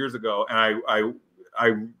 11 years ago, and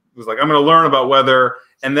I was like, I'm going to learn about weather.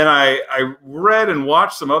 And then I read and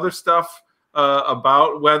watched some other stuff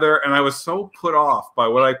about weather, and I was so put off by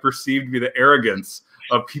what I perceived to be the arrogance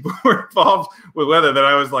of people who are involved with weather that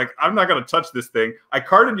I was like, I'm not going to touch this thing. I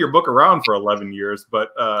carted your book around for 11 years,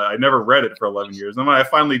 but I never read it for 11 years. And when I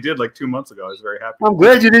finally did, like 2 months ago, I was very happy. I'm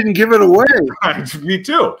glad you didn't give it away. Me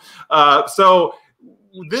too. So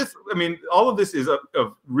this, I mean, all of this is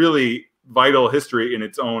of really vital history in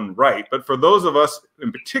its own right. But for those of us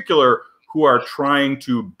in particular who are trying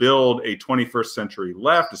to build a 21st century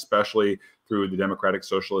left, especially through the Democratic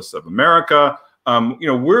Socialists of America,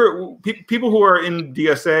 we're people who are in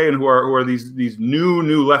DSA and who are these new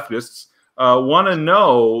leftists want to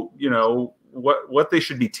know, what they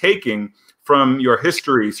should be taking from your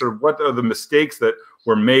history. Sort of what are the mistakes that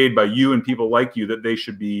were made by you and people like you that they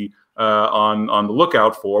should be on the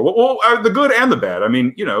lookout for. Well, the good and the bad. I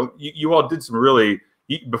mean, you all did some really,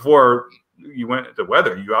 before you went to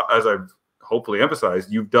weather, as I've hopefully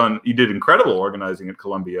emphasized, you did incredible organizing at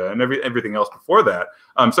Columbia and everything else before that.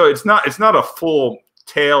 So it's not a full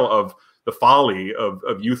tale of the folly of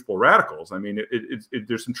youthful radicals. I mean,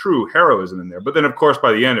 there's some true heroism in there. But then, of course,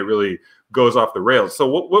 by the end, it really goes off the rails. So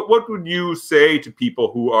what would you say to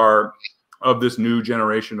people who are of this new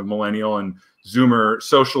generation of millennial and Zoomer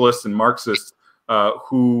socialists and Marxists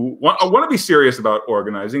who want to be serious about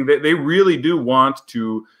organizing? They really do want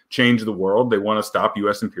to change the world. They want to stop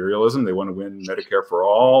U.S. imperialism. They want to win Medicare for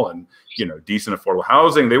all and decent affordable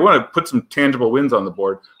housing. They want to put some tangible wins on the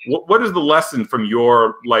board. What is the lesson from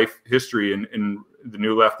your life history in the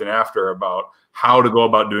New Left and after about how to go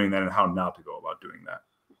about doing that and how not to go about doing that?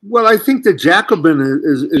 Well, I think that Jacobin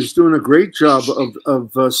is doing a great job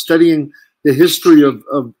of studying the history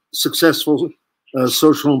of successful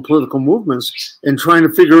social and political movements and trying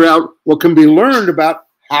to figure out what can be learned about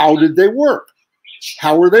how did they work.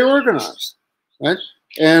 How were they organized, right?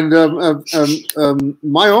 And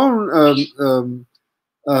my own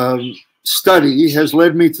study has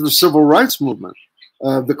led me to the civil rights movement,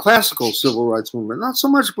 the classical civil rights movement. Not so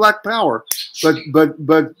much Black Power, but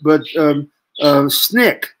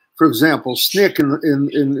SNCC, for example, SNCC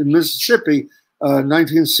in Mississippi,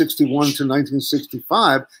 1961 to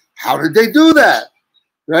 1965. How did they do that,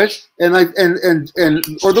 right? Or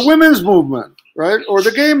the women's movement, right? Or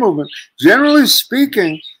the gay movement. Generally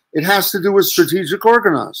speaking, it has to do with strategic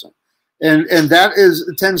organizing. And that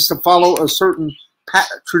tends to follow a certain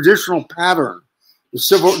traditional pattern.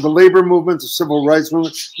 The labor movement, the civil rights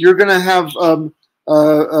movement. You're going to have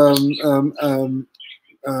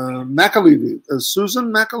McAlevey,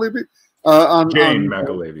 Susan McAlevey, Jane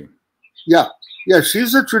McAlevey. Yeah,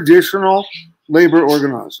 she's a traditional labor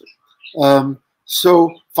organizer.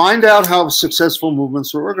 So find out how successful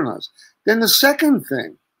movements are organized. Then the second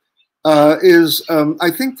thing is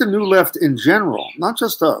I think the New Left in general, not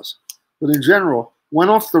just us, but in general,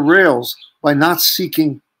 went off the rails by not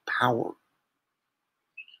seeking power.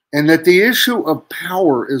 And that the issue of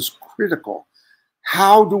power is critical.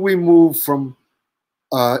 How do we move from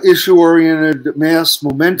issue-oriented, mass,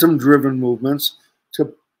 momentum-driven movements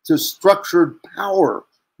to structured power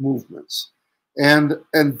movements? And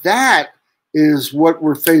that is what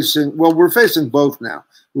we're facing. Well, we're facing both now.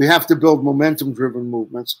 We have to build momentum-driven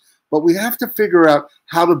movements, but we have to figure out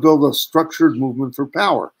how to build a structured movement for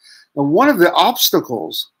power. And one of the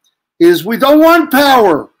obstacles is we don't want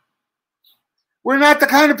power. We're not the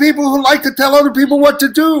kind of people who like to tell other people what to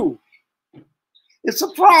do. It's a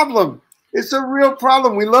problem. It's a real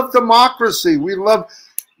problem. We love democracy. We don't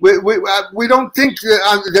think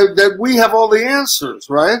that we have all the answers,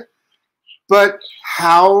 right? But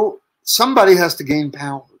how somebody has to gain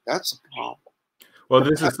power. That's a problem. Well,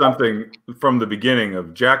 this is something from the beginning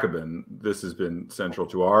of Jacobin. This has been central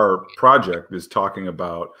to our project, is talking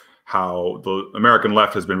about how the American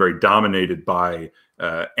left has been very dominated by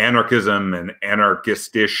anarchism and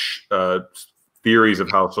anarchist-ish theories of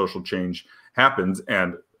how social change happens.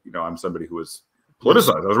 And, you know, I'm somebody who was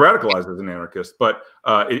politicized. I was radicalized as an anarchist, but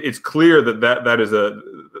it's clear that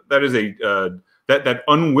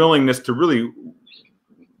unwillingness to really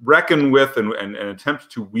reckon with and attempt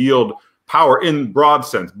to wield power in broad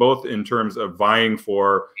sense, both in terms of vying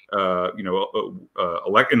for, in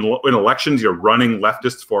elections, you're running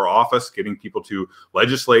leftists for office, getting people to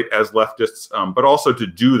legislate as leftists, but also to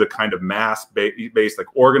do the kind of mass-based, like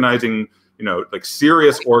organizing, like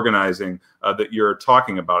serious organizing that you're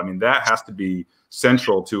talking about. I mean, that has to be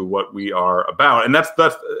central to what we are about. And that's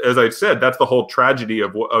as I said, that's the whole tragedy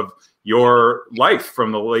of your life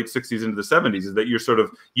from the late 60s into the 70s, is that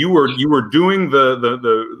you were doing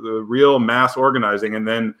the real mass organizing, and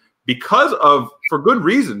then for good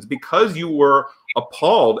reasons, because you were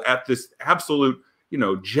appalled at this absolute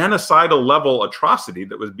genocidal level atrocity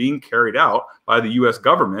that was being carried out by the U.S.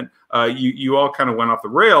 government, you all kind of went off the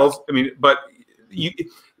rails. I mean, but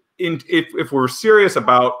if we're serious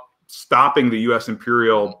about stopping the U.S.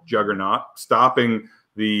 imperial juggernaut, stopping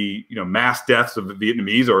the mass deaths of the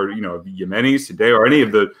Vietnamese or Yemenis today, or any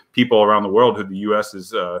of the people around the world who the U.S.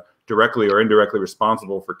 is directly or indirectly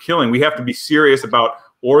responsible for killing, we have to be serious about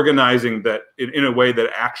organizing that in a way that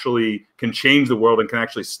actually can change the world and can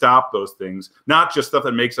actually stop those things, not just stuff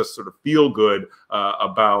that makes us sort of feel good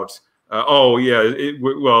about, oh yeah,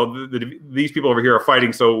 these people over here are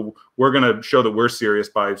fighting, so we're going to show that we're serious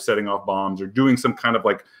by setting off bombs or doing some kind of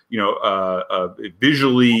like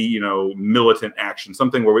visually militant action,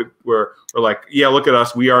 something where we're like, yeah, look at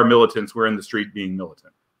us, we are militants, we're in the street being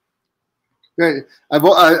militant. Right.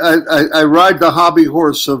 I ride the hobby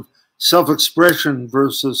horse of self-expression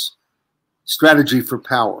versus strategy for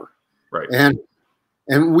power. Right.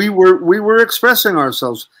 And we were expressing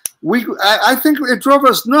ourselves. I think it drove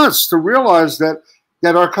us nuts to realize that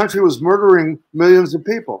our country was murdering millions of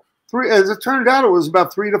people. As it turned out, it was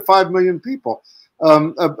about 3 to 5 million people.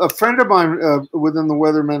 A friend of mine within the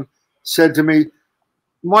Weathermen said to me,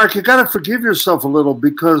 "Mark, you got to forgive yourself a little,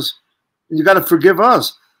 because you got to forgive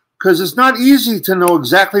us, because it's not easy to know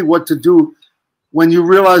exactly what to do when you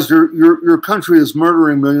realize your country is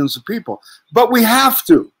murdering millions of people. But we have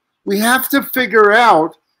to. We have to figure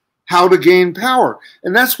out how to gain power."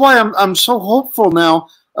 And that's why I'm so hopeful now,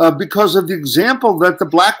 because of the example that the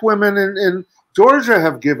black women in Georgia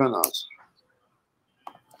have given us.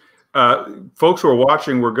 Folks who are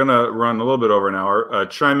watching, we're going to run a little bit over an hour.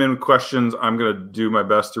 Chime in questions. I'm going to do my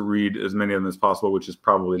best to read as many of them as possible, which is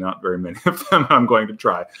probably not very many of them. I'm going to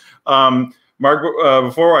try. Mark,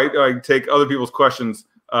 before I take other people's questions,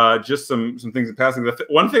 just some things in passing.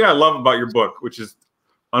 One thing I love about your book, which is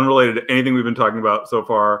unrelated to anything we've been talking about so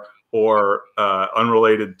far, or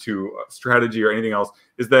unrelated to strategy or anything else,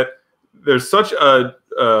 is that there's such a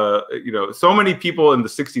so many people in the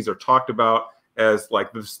 60s are talked about as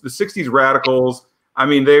like the 60s radicals. I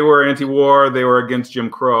mean, they were anti-war, they were against Jim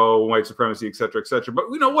Crow, white supremacy, et cetera, et cetera. But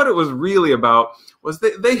what it was really about was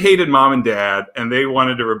they hated mom and dad, and they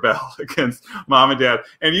wanted to rebel against mom and dad.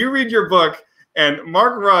 And you read your book, And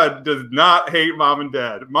Mark Rudd does not hate mom and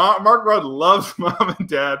dad. Mark Rudd loves mom and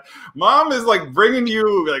dad. Mom is like bringing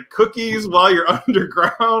you like cookies while you're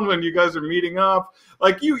underground when you guys are meeting up.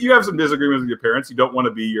 Like you have some disagreements with your parents. You don't want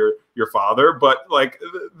to be your father, but like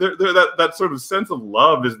that sort of sense of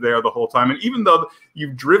love is there the whole time. And even though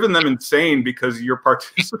you've driven them insane because you're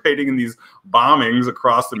participating in these bombings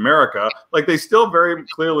across America, like they still very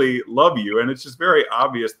clearly love you. And it's just very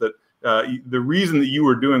obvious that the reason that you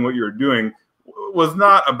were doing what you were doing was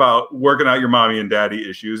not about working out your mommy and daddy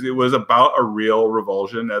issues. It was about a real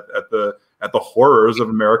revulsion at the horrors of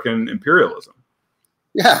American imperialism.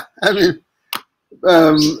 Yeah, I mean,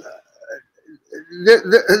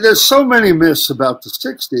 there's so many myths about the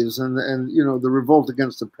 60s, and you know, the revolt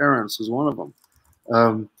against the parents is one of them.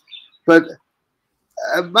 But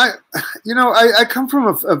I come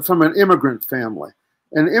from an immigrant family,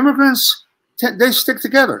 and immigrants they stick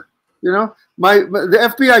together. You know,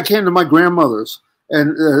 the FBI came to my grandmother's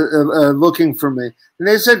and looking for me, and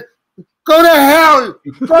they said, "Go to hell!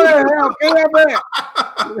 Go to hell! Get out of here!"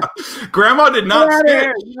 Grandma did not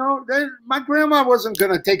say, you know, my grandma wasn't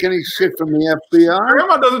going to take any shit from the FBI.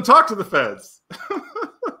 Grandma doesn't talk to the feds.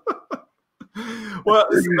 Well,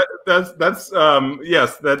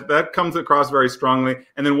 yes, that comes across very strongly.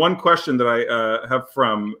 And then one question that I have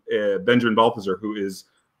from Benjamin Balthazar, who is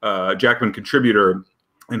a Jacobin contributor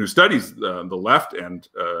and who studies the left and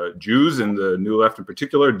Jews in the New Left in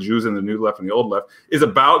particular, Jews in the New Left and the Old Left, is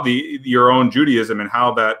about your own Judaism and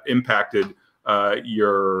how that impacted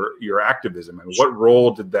your activism, and what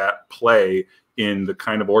role did that play in the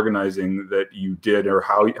kind of organizing that you did, or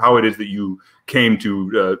how it is that you came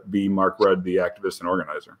to be Mark Rudd, the activist and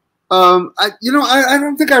organizer? I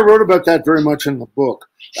don't think I wrote about that very much in the book.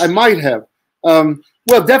 I might have.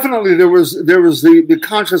 Well, definitely there was the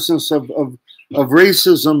consciousness of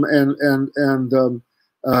racism and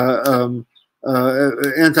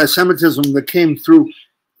anti-Semitism that came through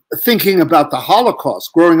thinking about the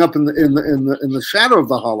Holocaust, growing up in the shadow of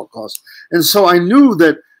the Holocaust, and so I knew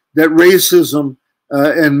that racism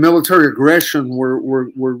and military aggression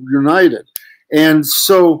were united, and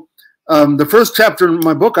so the first chapter in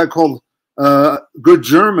my book I called "Good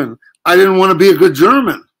German." I didn't want to be a good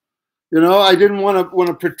German, you know. I didn't want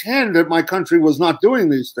to pretend that my country was not doing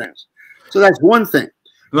these things. So that's one thing.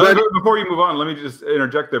 But before you move on, let me just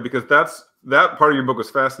interject there, because that part of your book was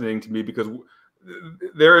fascinating to me, because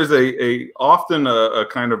there is often a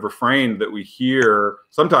kind of refrain that we hear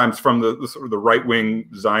sometimes from the sort of the right-wing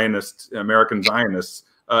Zionists, American Zionists,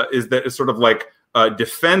 is that it's sort of like a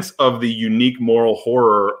defense of the unique moral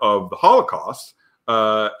horror of the Holocaust,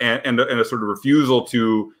 and a sort of refusal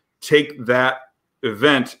to take that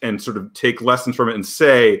event and sort of take lessons from it and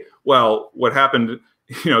say, well, what happened,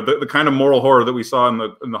 you know, the kind of moral horror that we saw in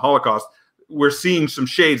the Holocaust, we're seeing some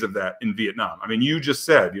shades of that in Vietnam. I mean, you just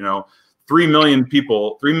said, you know, 3 million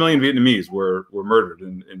people, 3 million Vietnamese were murdered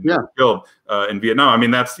and killed in Vietnam. I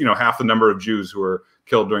mean, that's, you know, half the number of Jews who were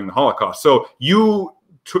killed during the Holocaust. So you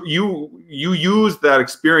used that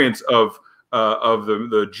experience of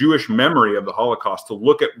the Jewish memory of the Holocaust to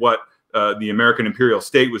look at what the American imperial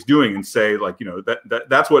state was doing and say, like, you know,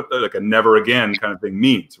 that's what like a never again kind of thing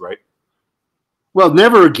means, right? Well,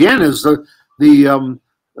 never again is the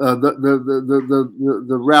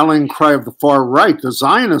rallying cry of the far right, the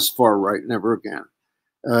Zionist far right. Never again,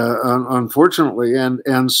 unfortunately,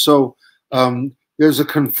 and so there's a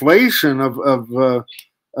conflation of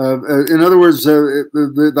in other words,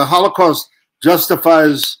 the Holocaust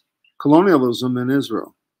justifies colonialism in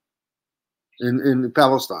Israel, in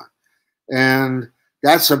Palestine, and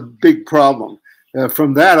that's a big problem.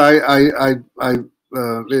 From that,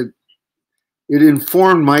 it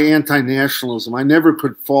informed my anti-nationalism. I never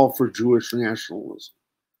could fall for Jewish nationalism,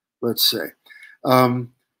 let's say.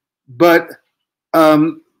 But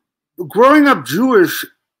growing up Jewish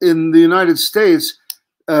in the United States,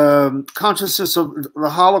 consciousness of the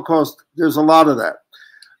Holocaust, there's a lot of that.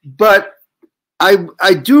 But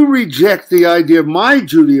I do reject the idea of my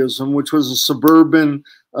Judaism, which was a suburban,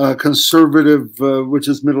 conservative, which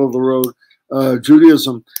is middle of the road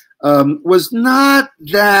Judaism, was not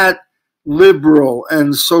that liberal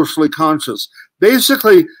and socially conscious.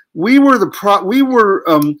 Basically, we were the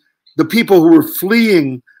people who were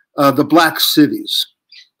fleeing the black cities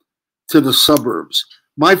to the suburbs.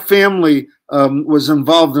 My family was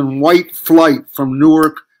involved in white flight from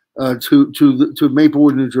Newark to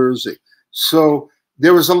Maplewood, New Jersey. So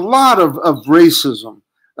there was a lot of racism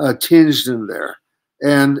tinged in there,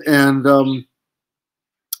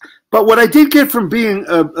 but what I did get from being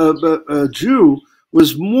a Jew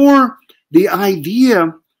was more the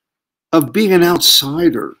idea of being an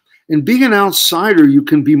outsider. And being an outsider, you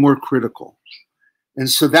can be more critical. And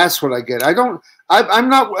so that's what I get. I'm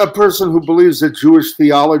not a person who believes that Jewish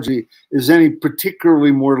theology is any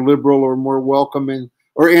particularly more liberal or more welcoming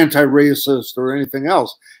or anti-racist or anything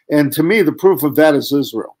else. And to me, the proof of that is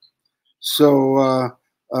Israel. So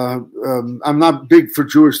I'm not big for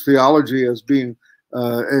Jewish theology as being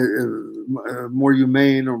more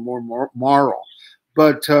humane or more moral.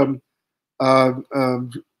 But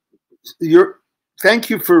thank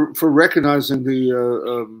you for recognizing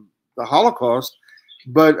the Holocaust.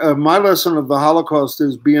 But my lesson of the Holocaust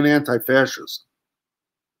is be an anti-fascist.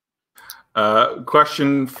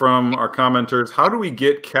 Question from our commenters. How do we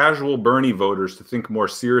get casual Bernie voters to think more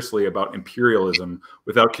seriously about imperialism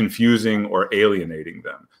without confusing or alienating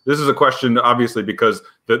them? This is a question, obviously, because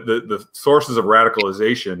the sources of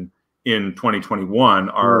radicalization in 2021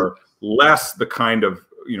 are less the kind of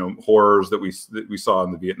horrors that we saw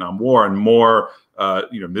in the Vietnam War, and more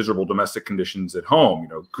miserable domestic conditions at home,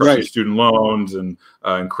 crushing student loans and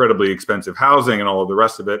incredibly expensive housing and all of the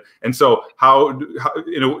rest of it. And so how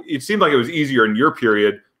it seemed like it was easier in your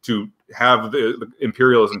period to have the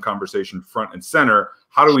imperialism conversation front and center.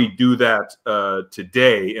 How do we do that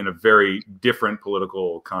today in a very different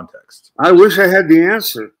political context? I wish I had the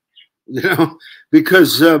answer,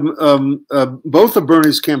 because both of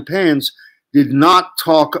Bernie's campaigns did not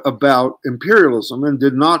talk about imperialism and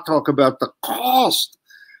did not talk about the cost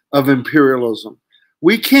of imperialism.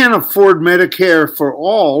 We can't afford Medicare for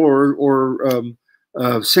all or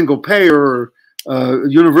single payer or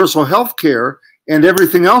universal health care and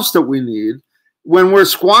everything else that we need when we're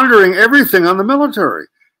squandering everything on the military.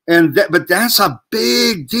 But that's a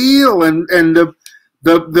big deal. And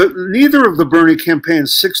neither of the Bernie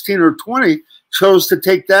campaigns, 16 or 20, chose to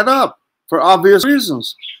take that up for obvious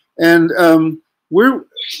reasons. And I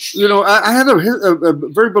had a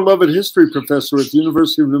very beloved history professor at the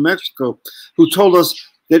University of New Mexico who told us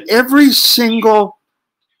that every single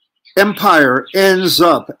empire ends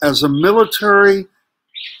up as a military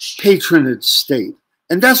patronage state.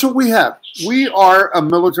 And that's what we have. We are a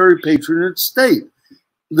military patronage state.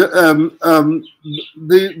 The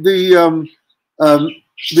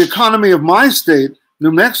economy of my state,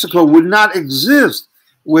 New Mexico, would not exist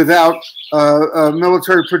without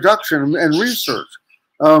military production and research.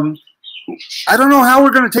 I don't know how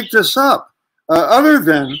we're going to take this up, other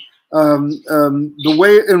than the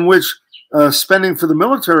way in which spending for the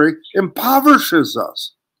military impoverishes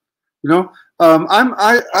us. I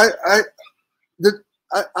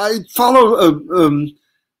follow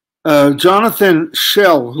Jonathan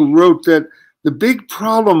Schell, who wrote that the big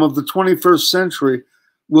problem of the 21st century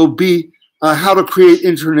will be how to create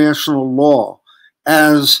international law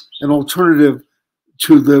as an alternative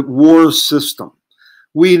to the war system.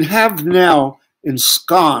 We have now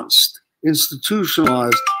ensconced,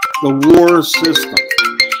 institutionalized the war system,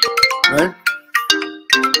 right?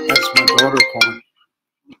 That's my daughter calling.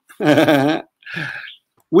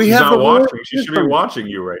 She's not watching. She should be watching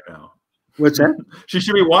you right now. What's that? She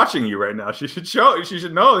should be watching you right now. She should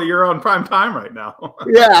know that you're on prime time right now.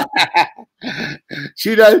 Yeah.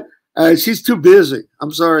 She does. She's too busy.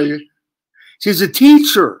 I'm sorry. She's a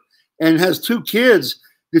teacher and has 2 kids.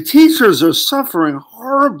 The teachers are suffering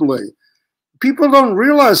horribly. People don't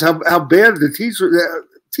realize how bad the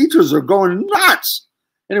teachers are going nuts.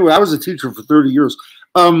 Anyway, I was a teacher for 30 years.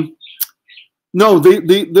 No,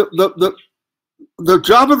 the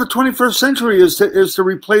job of the 21st century is to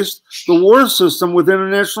replace the war system with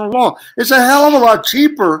international law. It's a hell of a lot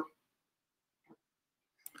cheaper,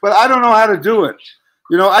 but I don't know how to do it.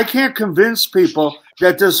 I can't convince people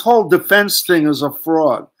that this whole defense thing is a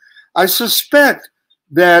fraud. I suspect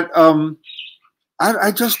that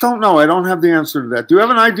I just don't know. I don't have the answer to that. Do you have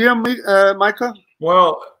an idea, Micah?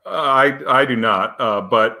 Well, I do not.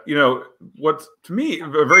 But what's to me a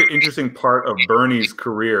very interesting part of Bernie's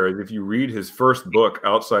career is if you read his first book,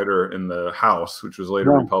 Outsider in the House, which was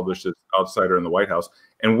later republished as Outsider in the White House,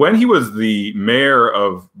 and when he was the mayor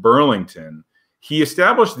of Burlington, he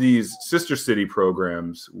established these sister city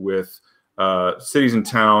programs with cities and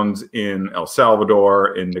towns in El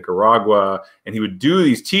Salvador, in Nicaragua, and he would do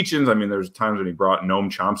these teach-ins. I mean, there's times when he brought Noam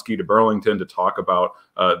Chomsky to Burlington to talk about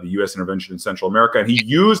the U.S. intervention in Central America, and he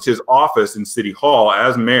used his office in City Hall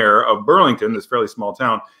as mayor of Burlington, this fairly small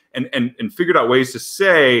town, and figured out ways to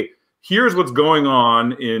say, here's what's going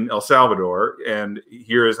on in El Salvador, and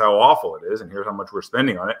here is how awful it is, and here's how much we're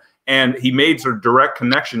spending on it. And he made sort of direct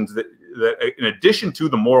connections that in addition to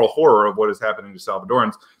the moral horror of what is happening to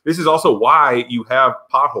Salvadorans, this is also why you have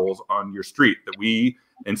potholes on your street that we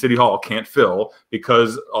in City Hall can't fill,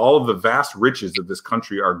 because all of the vast riches of this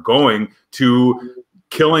country are going to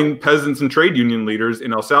killing peasants and trade union leaders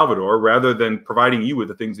in El Salvador rather than providing you with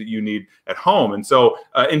the things that you need at home. And so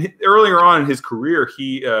earlier on in his career,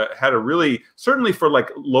 he had a really, certainly for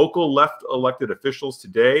like local left elected officials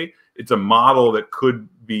today, it's a model that could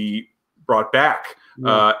be brought back.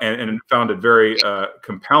 And found it very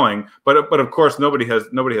compelling, but of course nobody has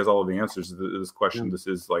all of the answers to this question. This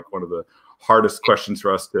is like one of the hardest questions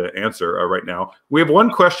for us to answer right now. We have one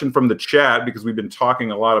question from the chat because we've been talking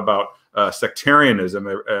a lot about sectarianism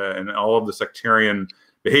and all of the sectarian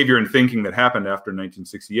behavior and thinking that happened after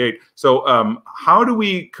 1968. So how do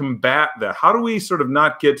we combat that? How do we sort of how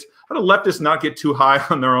do leftists not get too high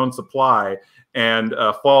on their own supply and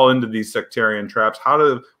fall into these sectarian traps? How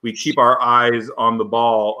do we keep our eyes on the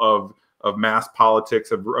ball of mass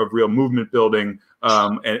politics, of real movement building,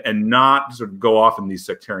 and not sort of go off in these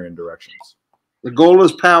sectarian directions? The goal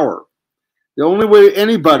is power. The only way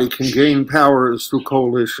anybody can gain power is through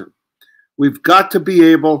coalition. We've got to be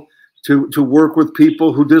able to work with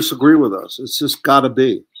people who disagree with us. It's just got to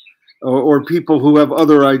be, or people who have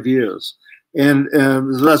other ideas. And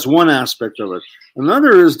that's one aspect of it.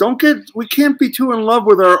 Another is we can't be too in love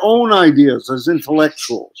with our own ideas as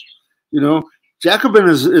intellectuals. You know, Jacobin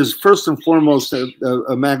is first and foremost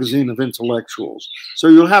a magazine of intellectuals. So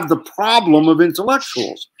you'll have the problem of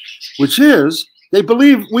intellectuals, which is we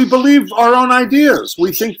believe our own ideas.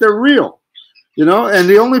 We think they're real, you know, and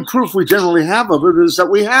the only proof we generally have of it is that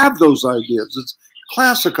we have those ideas. It's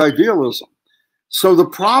classic idealism. So the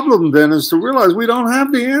problem then is to realize we don't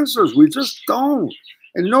have the answers. We just don't.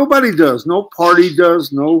 And nobody does. No party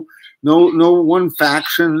does. No one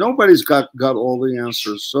faction. Nobody's got all the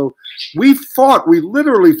answers. So we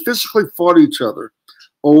literally physically fought each other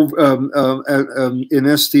over, in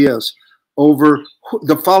SDS over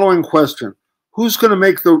the following question. Who's going to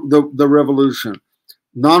make the revolution?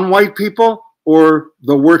 Non-white people or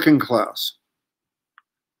the working class?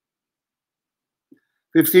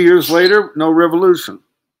 50 years later, no revolution.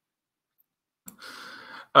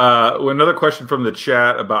 Another question from the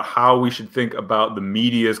chat about how we should think about the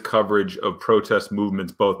media's coverage of protest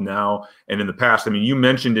movements, both now and in the past. I mean, you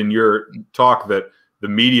mentioned in your talk that the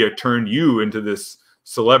media turned you into this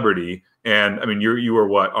celebrity. And I mean, you were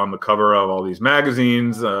what, on the cover of all these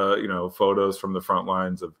magazines, you know, photos from the front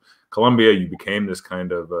lines of Colombia. You became this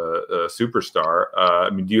kind of a superstar. I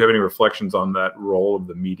mean, do you have any reflections on that role of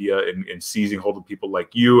the media in seizing hold of people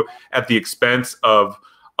like you at the expense of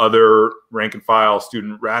other rank and file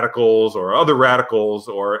student radicals or other radicals?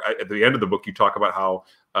 Or at the end of the book, you talk about how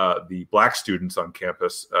the black students on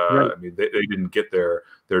campus, right. I mean, they didn't get their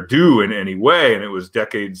due in any way. And it was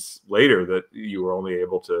decades later that you were only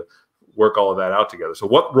able to work all of that out together. So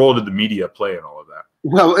what role did the media play in all of that?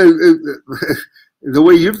 Well, the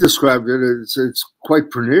way you've described it, it's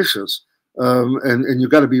quite pernicious. And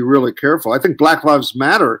you've got to be really careful. I think Black Lives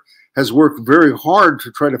Matter has worked very hard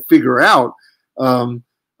to try to figure out how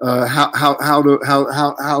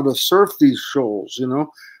to surf these shoals, you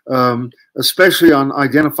know, especially on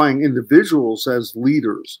identifying individuals as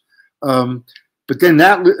leaders. But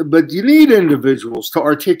you need individuals to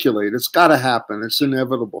articulate. It's got to happen. It's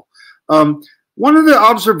inevitable. One of the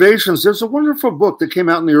observations, there's a wonderful book that came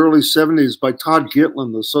out in the early 70s by Todd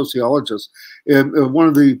Gitlin, the sociologist, one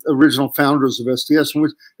of the original founders of SDS,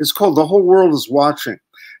 which is called The Whole World is Watching.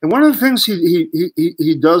 And one of the things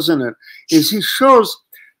he does in it is he shows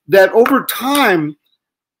that over time,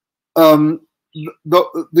 the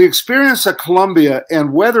experience at Columbia and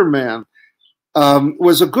Weatherman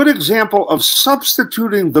was a good example of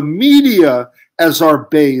substituting the media as our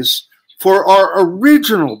base for our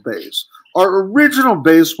original base. Our original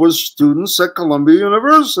base was students at Columbia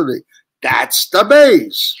University. That's the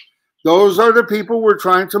base. Those are the people we're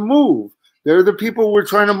trying to move. They're the people we're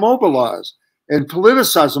trying to mobilize and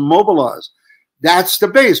politicize and mobilize. That's the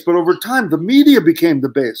base. But over time, the media became the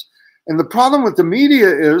base. And the problem with the media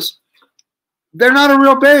is they're not a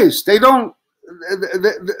real base. They don't,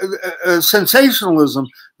 sensationalism,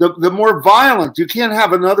 the more violent. You can't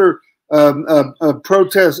have another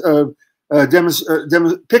protest,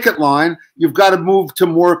 picket line. You've got to move to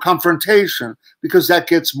more confrontation because that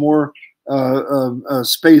gets more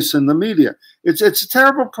space in the media. It's a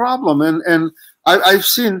terrible problem, and I've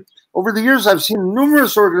seen over the years, I've seen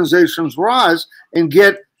numerous organizations rise and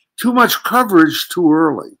get too much coverage too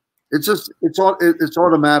early. It's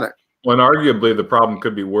automatic. Well, and arguably the problem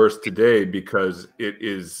could be worse today because it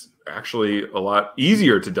is actually a lot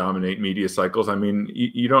easier to dominate media cycles. I mean,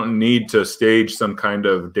 you don't need to stage some kind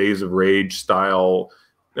of Days of Rage style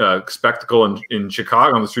spectacle in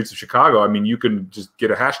Chicago, on the streets of Chicago. I mean, you can just get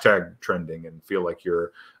a hashtag trending and feel like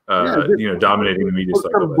you're dominating the media put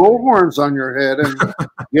cycle. some bullhorns on your head and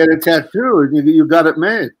get a tattoo, and you got it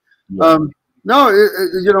made. Yeah. No,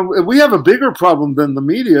 we have a bigger problem than the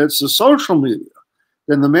media. It's the social media,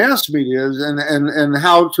 than the mass media, and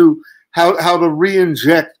how to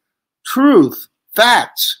re-inject truth,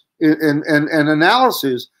 facts, and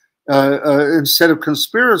analyses instead of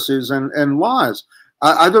conspiracies and lies.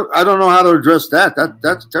 I don't know how to address that.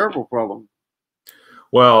 That's a terrible problem.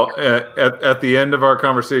 Well, at the end of our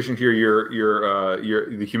conversation here,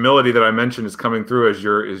 the humility that I mentioned is coming through as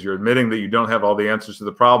you're admitting that you don't have all the answers to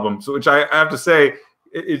the problem. So, which I have to say,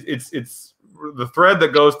 it's the thread that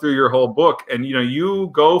goes through your whole book. And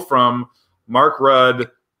you go from Mark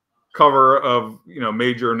Rudd, cover of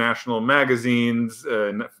major national magazines,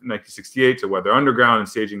 1968, to Weather Underground and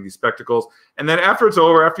staging these spectacles, and then after it's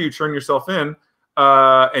over, after you turn yourself in.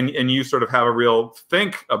 And you sort of have a real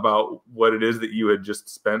think about what it is that you had just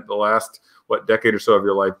spent the last decade or so of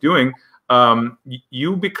your life doing.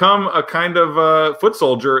 You become a kind of foot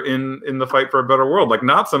soldier in the fight for a better world, like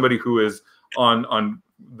not somebody who is on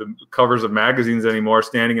the covers of magazines anymore,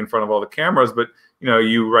 standing in front of all the cameras, but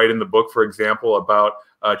you write in the book, for example, about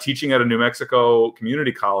teaching at a New Mexico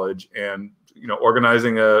community college and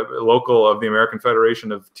organizing a local of the American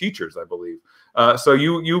Federation of Teachers, I believe. So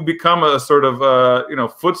you become a sort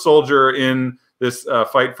of foot soldier in this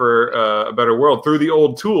fight for a better world through the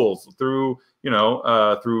old tools, through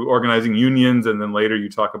through organizing unions, and then later you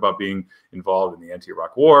talk about being involved in the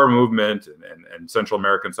anti-Iraq war movement and Central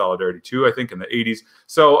American Solidarity too, I think in the 80s.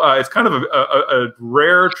 So it's kind of a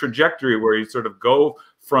rare trajectory where you sort of go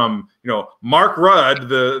from Mark Rudd,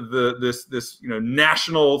 this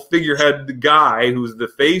national figurehead guy who's the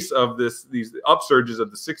face of these upsurges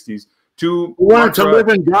of the 60s, to who wanted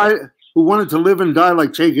to live and die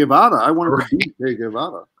like Che Guevara. I wanted to be Che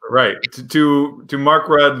Guevara. Right. To Mark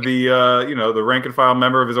Rudd, the the rank and file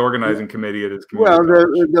member of his organizing committee at his community.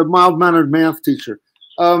 Well, the mild-mannered math teacher.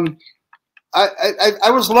 I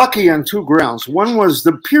was lucky on two grounds. One was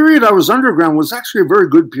the period I was underground was actually a very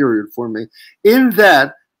good period for me, in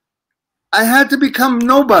that I had to become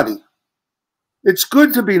nobody. It's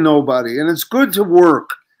good to be nobody, and it's good to work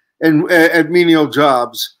and at menial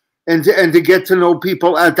jobs. And to get to know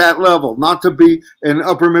people at that level, not to be an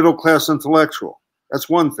upper middle class intellectual. That's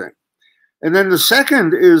one thing. And then the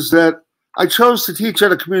second is that I chose to teach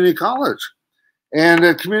at a community college. And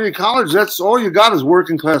at community college, that's all you got is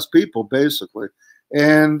working class people, basically.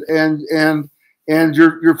 And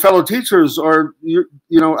your fellow teachers are,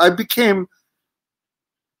 I became,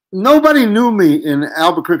 nobody knew me in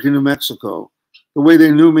Albuquerque, New Mexico, the way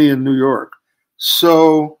they knew me in New York.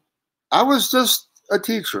 So I was just a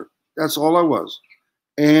teacher. That's all I was,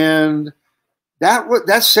 and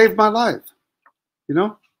that saved my life.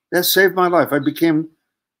 That saved my life. I became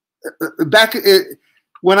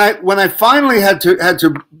when I finally had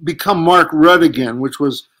to become Mark Rudd again, which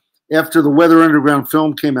was after the Weather Underground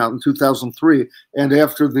film came out in 2003, and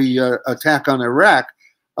after the attack on Iraq.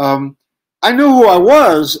 I knew who I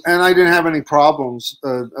was, and I didn't have any problems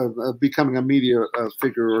becoming a media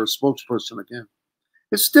figure or a spokesperson again.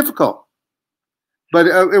 It's difficult. But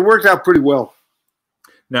it worked out pretty well.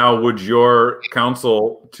 Now, would your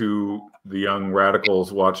counsel to the young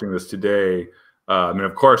radicals watching this today,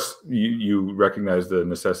 of course, you recognize the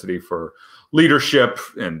necessity for leadership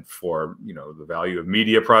and for, the value of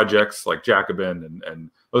media projects like Jacobin and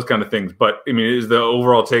those kind of things. But, is the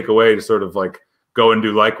overall takeaway to sort of like go and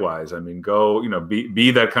do likewise? Go,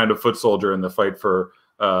 be that kind of foot soldier in the fight for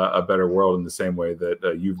a better world in the same way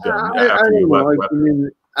that you've done after you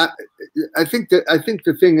left. I think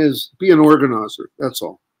the thing is, be an organizer. That's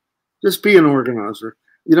all. Just be an organizer.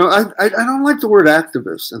 I don't like the word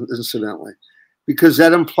activist, incidentally, because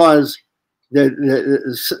that implies that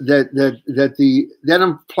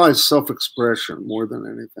implies self-expression more than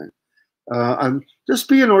anything. Just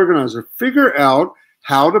be an organizer. Figure out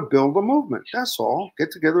how to build a movement. That's all. Get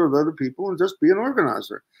together with other people and just be an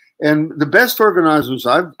organizer. And the best organizers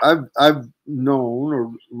I've known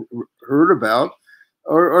or heard about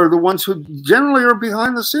are the ones who generally are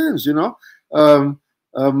behind the scenes.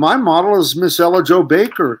 My model is Miss Ella Jo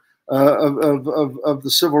Baker of the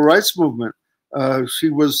civil rights movement. She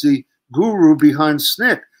was the guru behind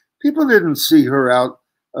SNCC. People didn't see her out.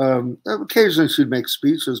 Occasionally she'd make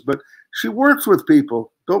speeches, but she worked with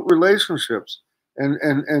people, built relationships,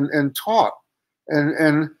 and taught.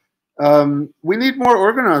 And we need more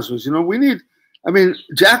organizers.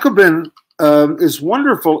 Jacobin is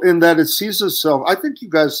wonderful in that it sees itself. I think you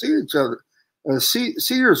guys see each other, see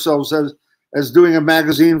yourselves as doing a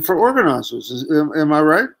magazine for organizers. Am I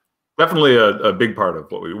right? Definitely a big part of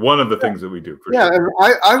one of the things that we do. For sure. And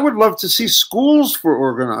I would love to see schools for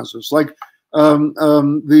organizers, like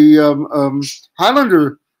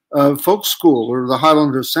Highlander Folk School or the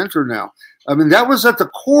Highlander Center now. I mean, that was at the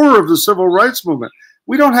core of the civil rights movement.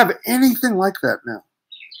 We don't have anything like that now.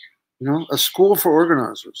 You know, a school for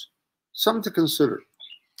organizers. Something to consider.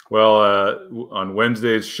 Well, on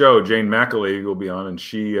Wednesday's show, Jane McAlevey will be on, and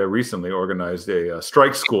she recently organized a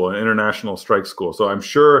strike school, an international strike school. So I'm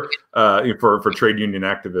sure for trade union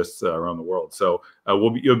activists around the world. So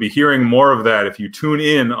you'll be hearing more of that if you tune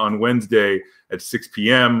in on Wednesday at 6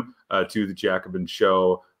 p.m. To the Jacobin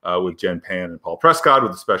show with Jen Pan and Paul Prescott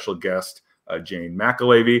with a special guest, Jane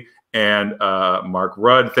McAlevey. And Mark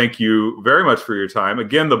Rudd, thank you very much for your time.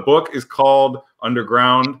 Again, the book is called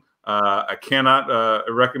Underground. I cannot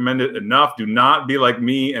recommend it enough. Do not be like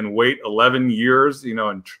me and wait 11 years,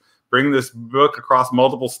 and bring this book across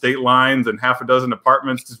multiple state lines and half a dozen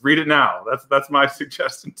apartments. Just read it now. That's my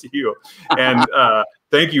suggestion to you. And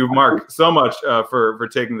thank you, Mark, so much for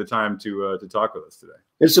taking the time to talk with us today.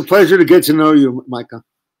 It's a pleasure to get to know you, Micah.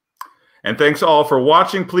 And thanks all for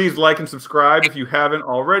watching. Please like and subscribe if you haven't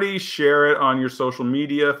already. Share it on your social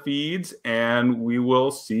media feeds, and we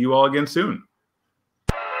will see you all again soon.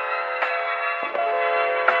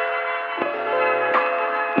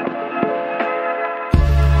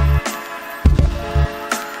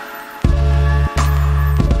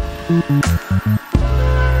 Mm-hmm.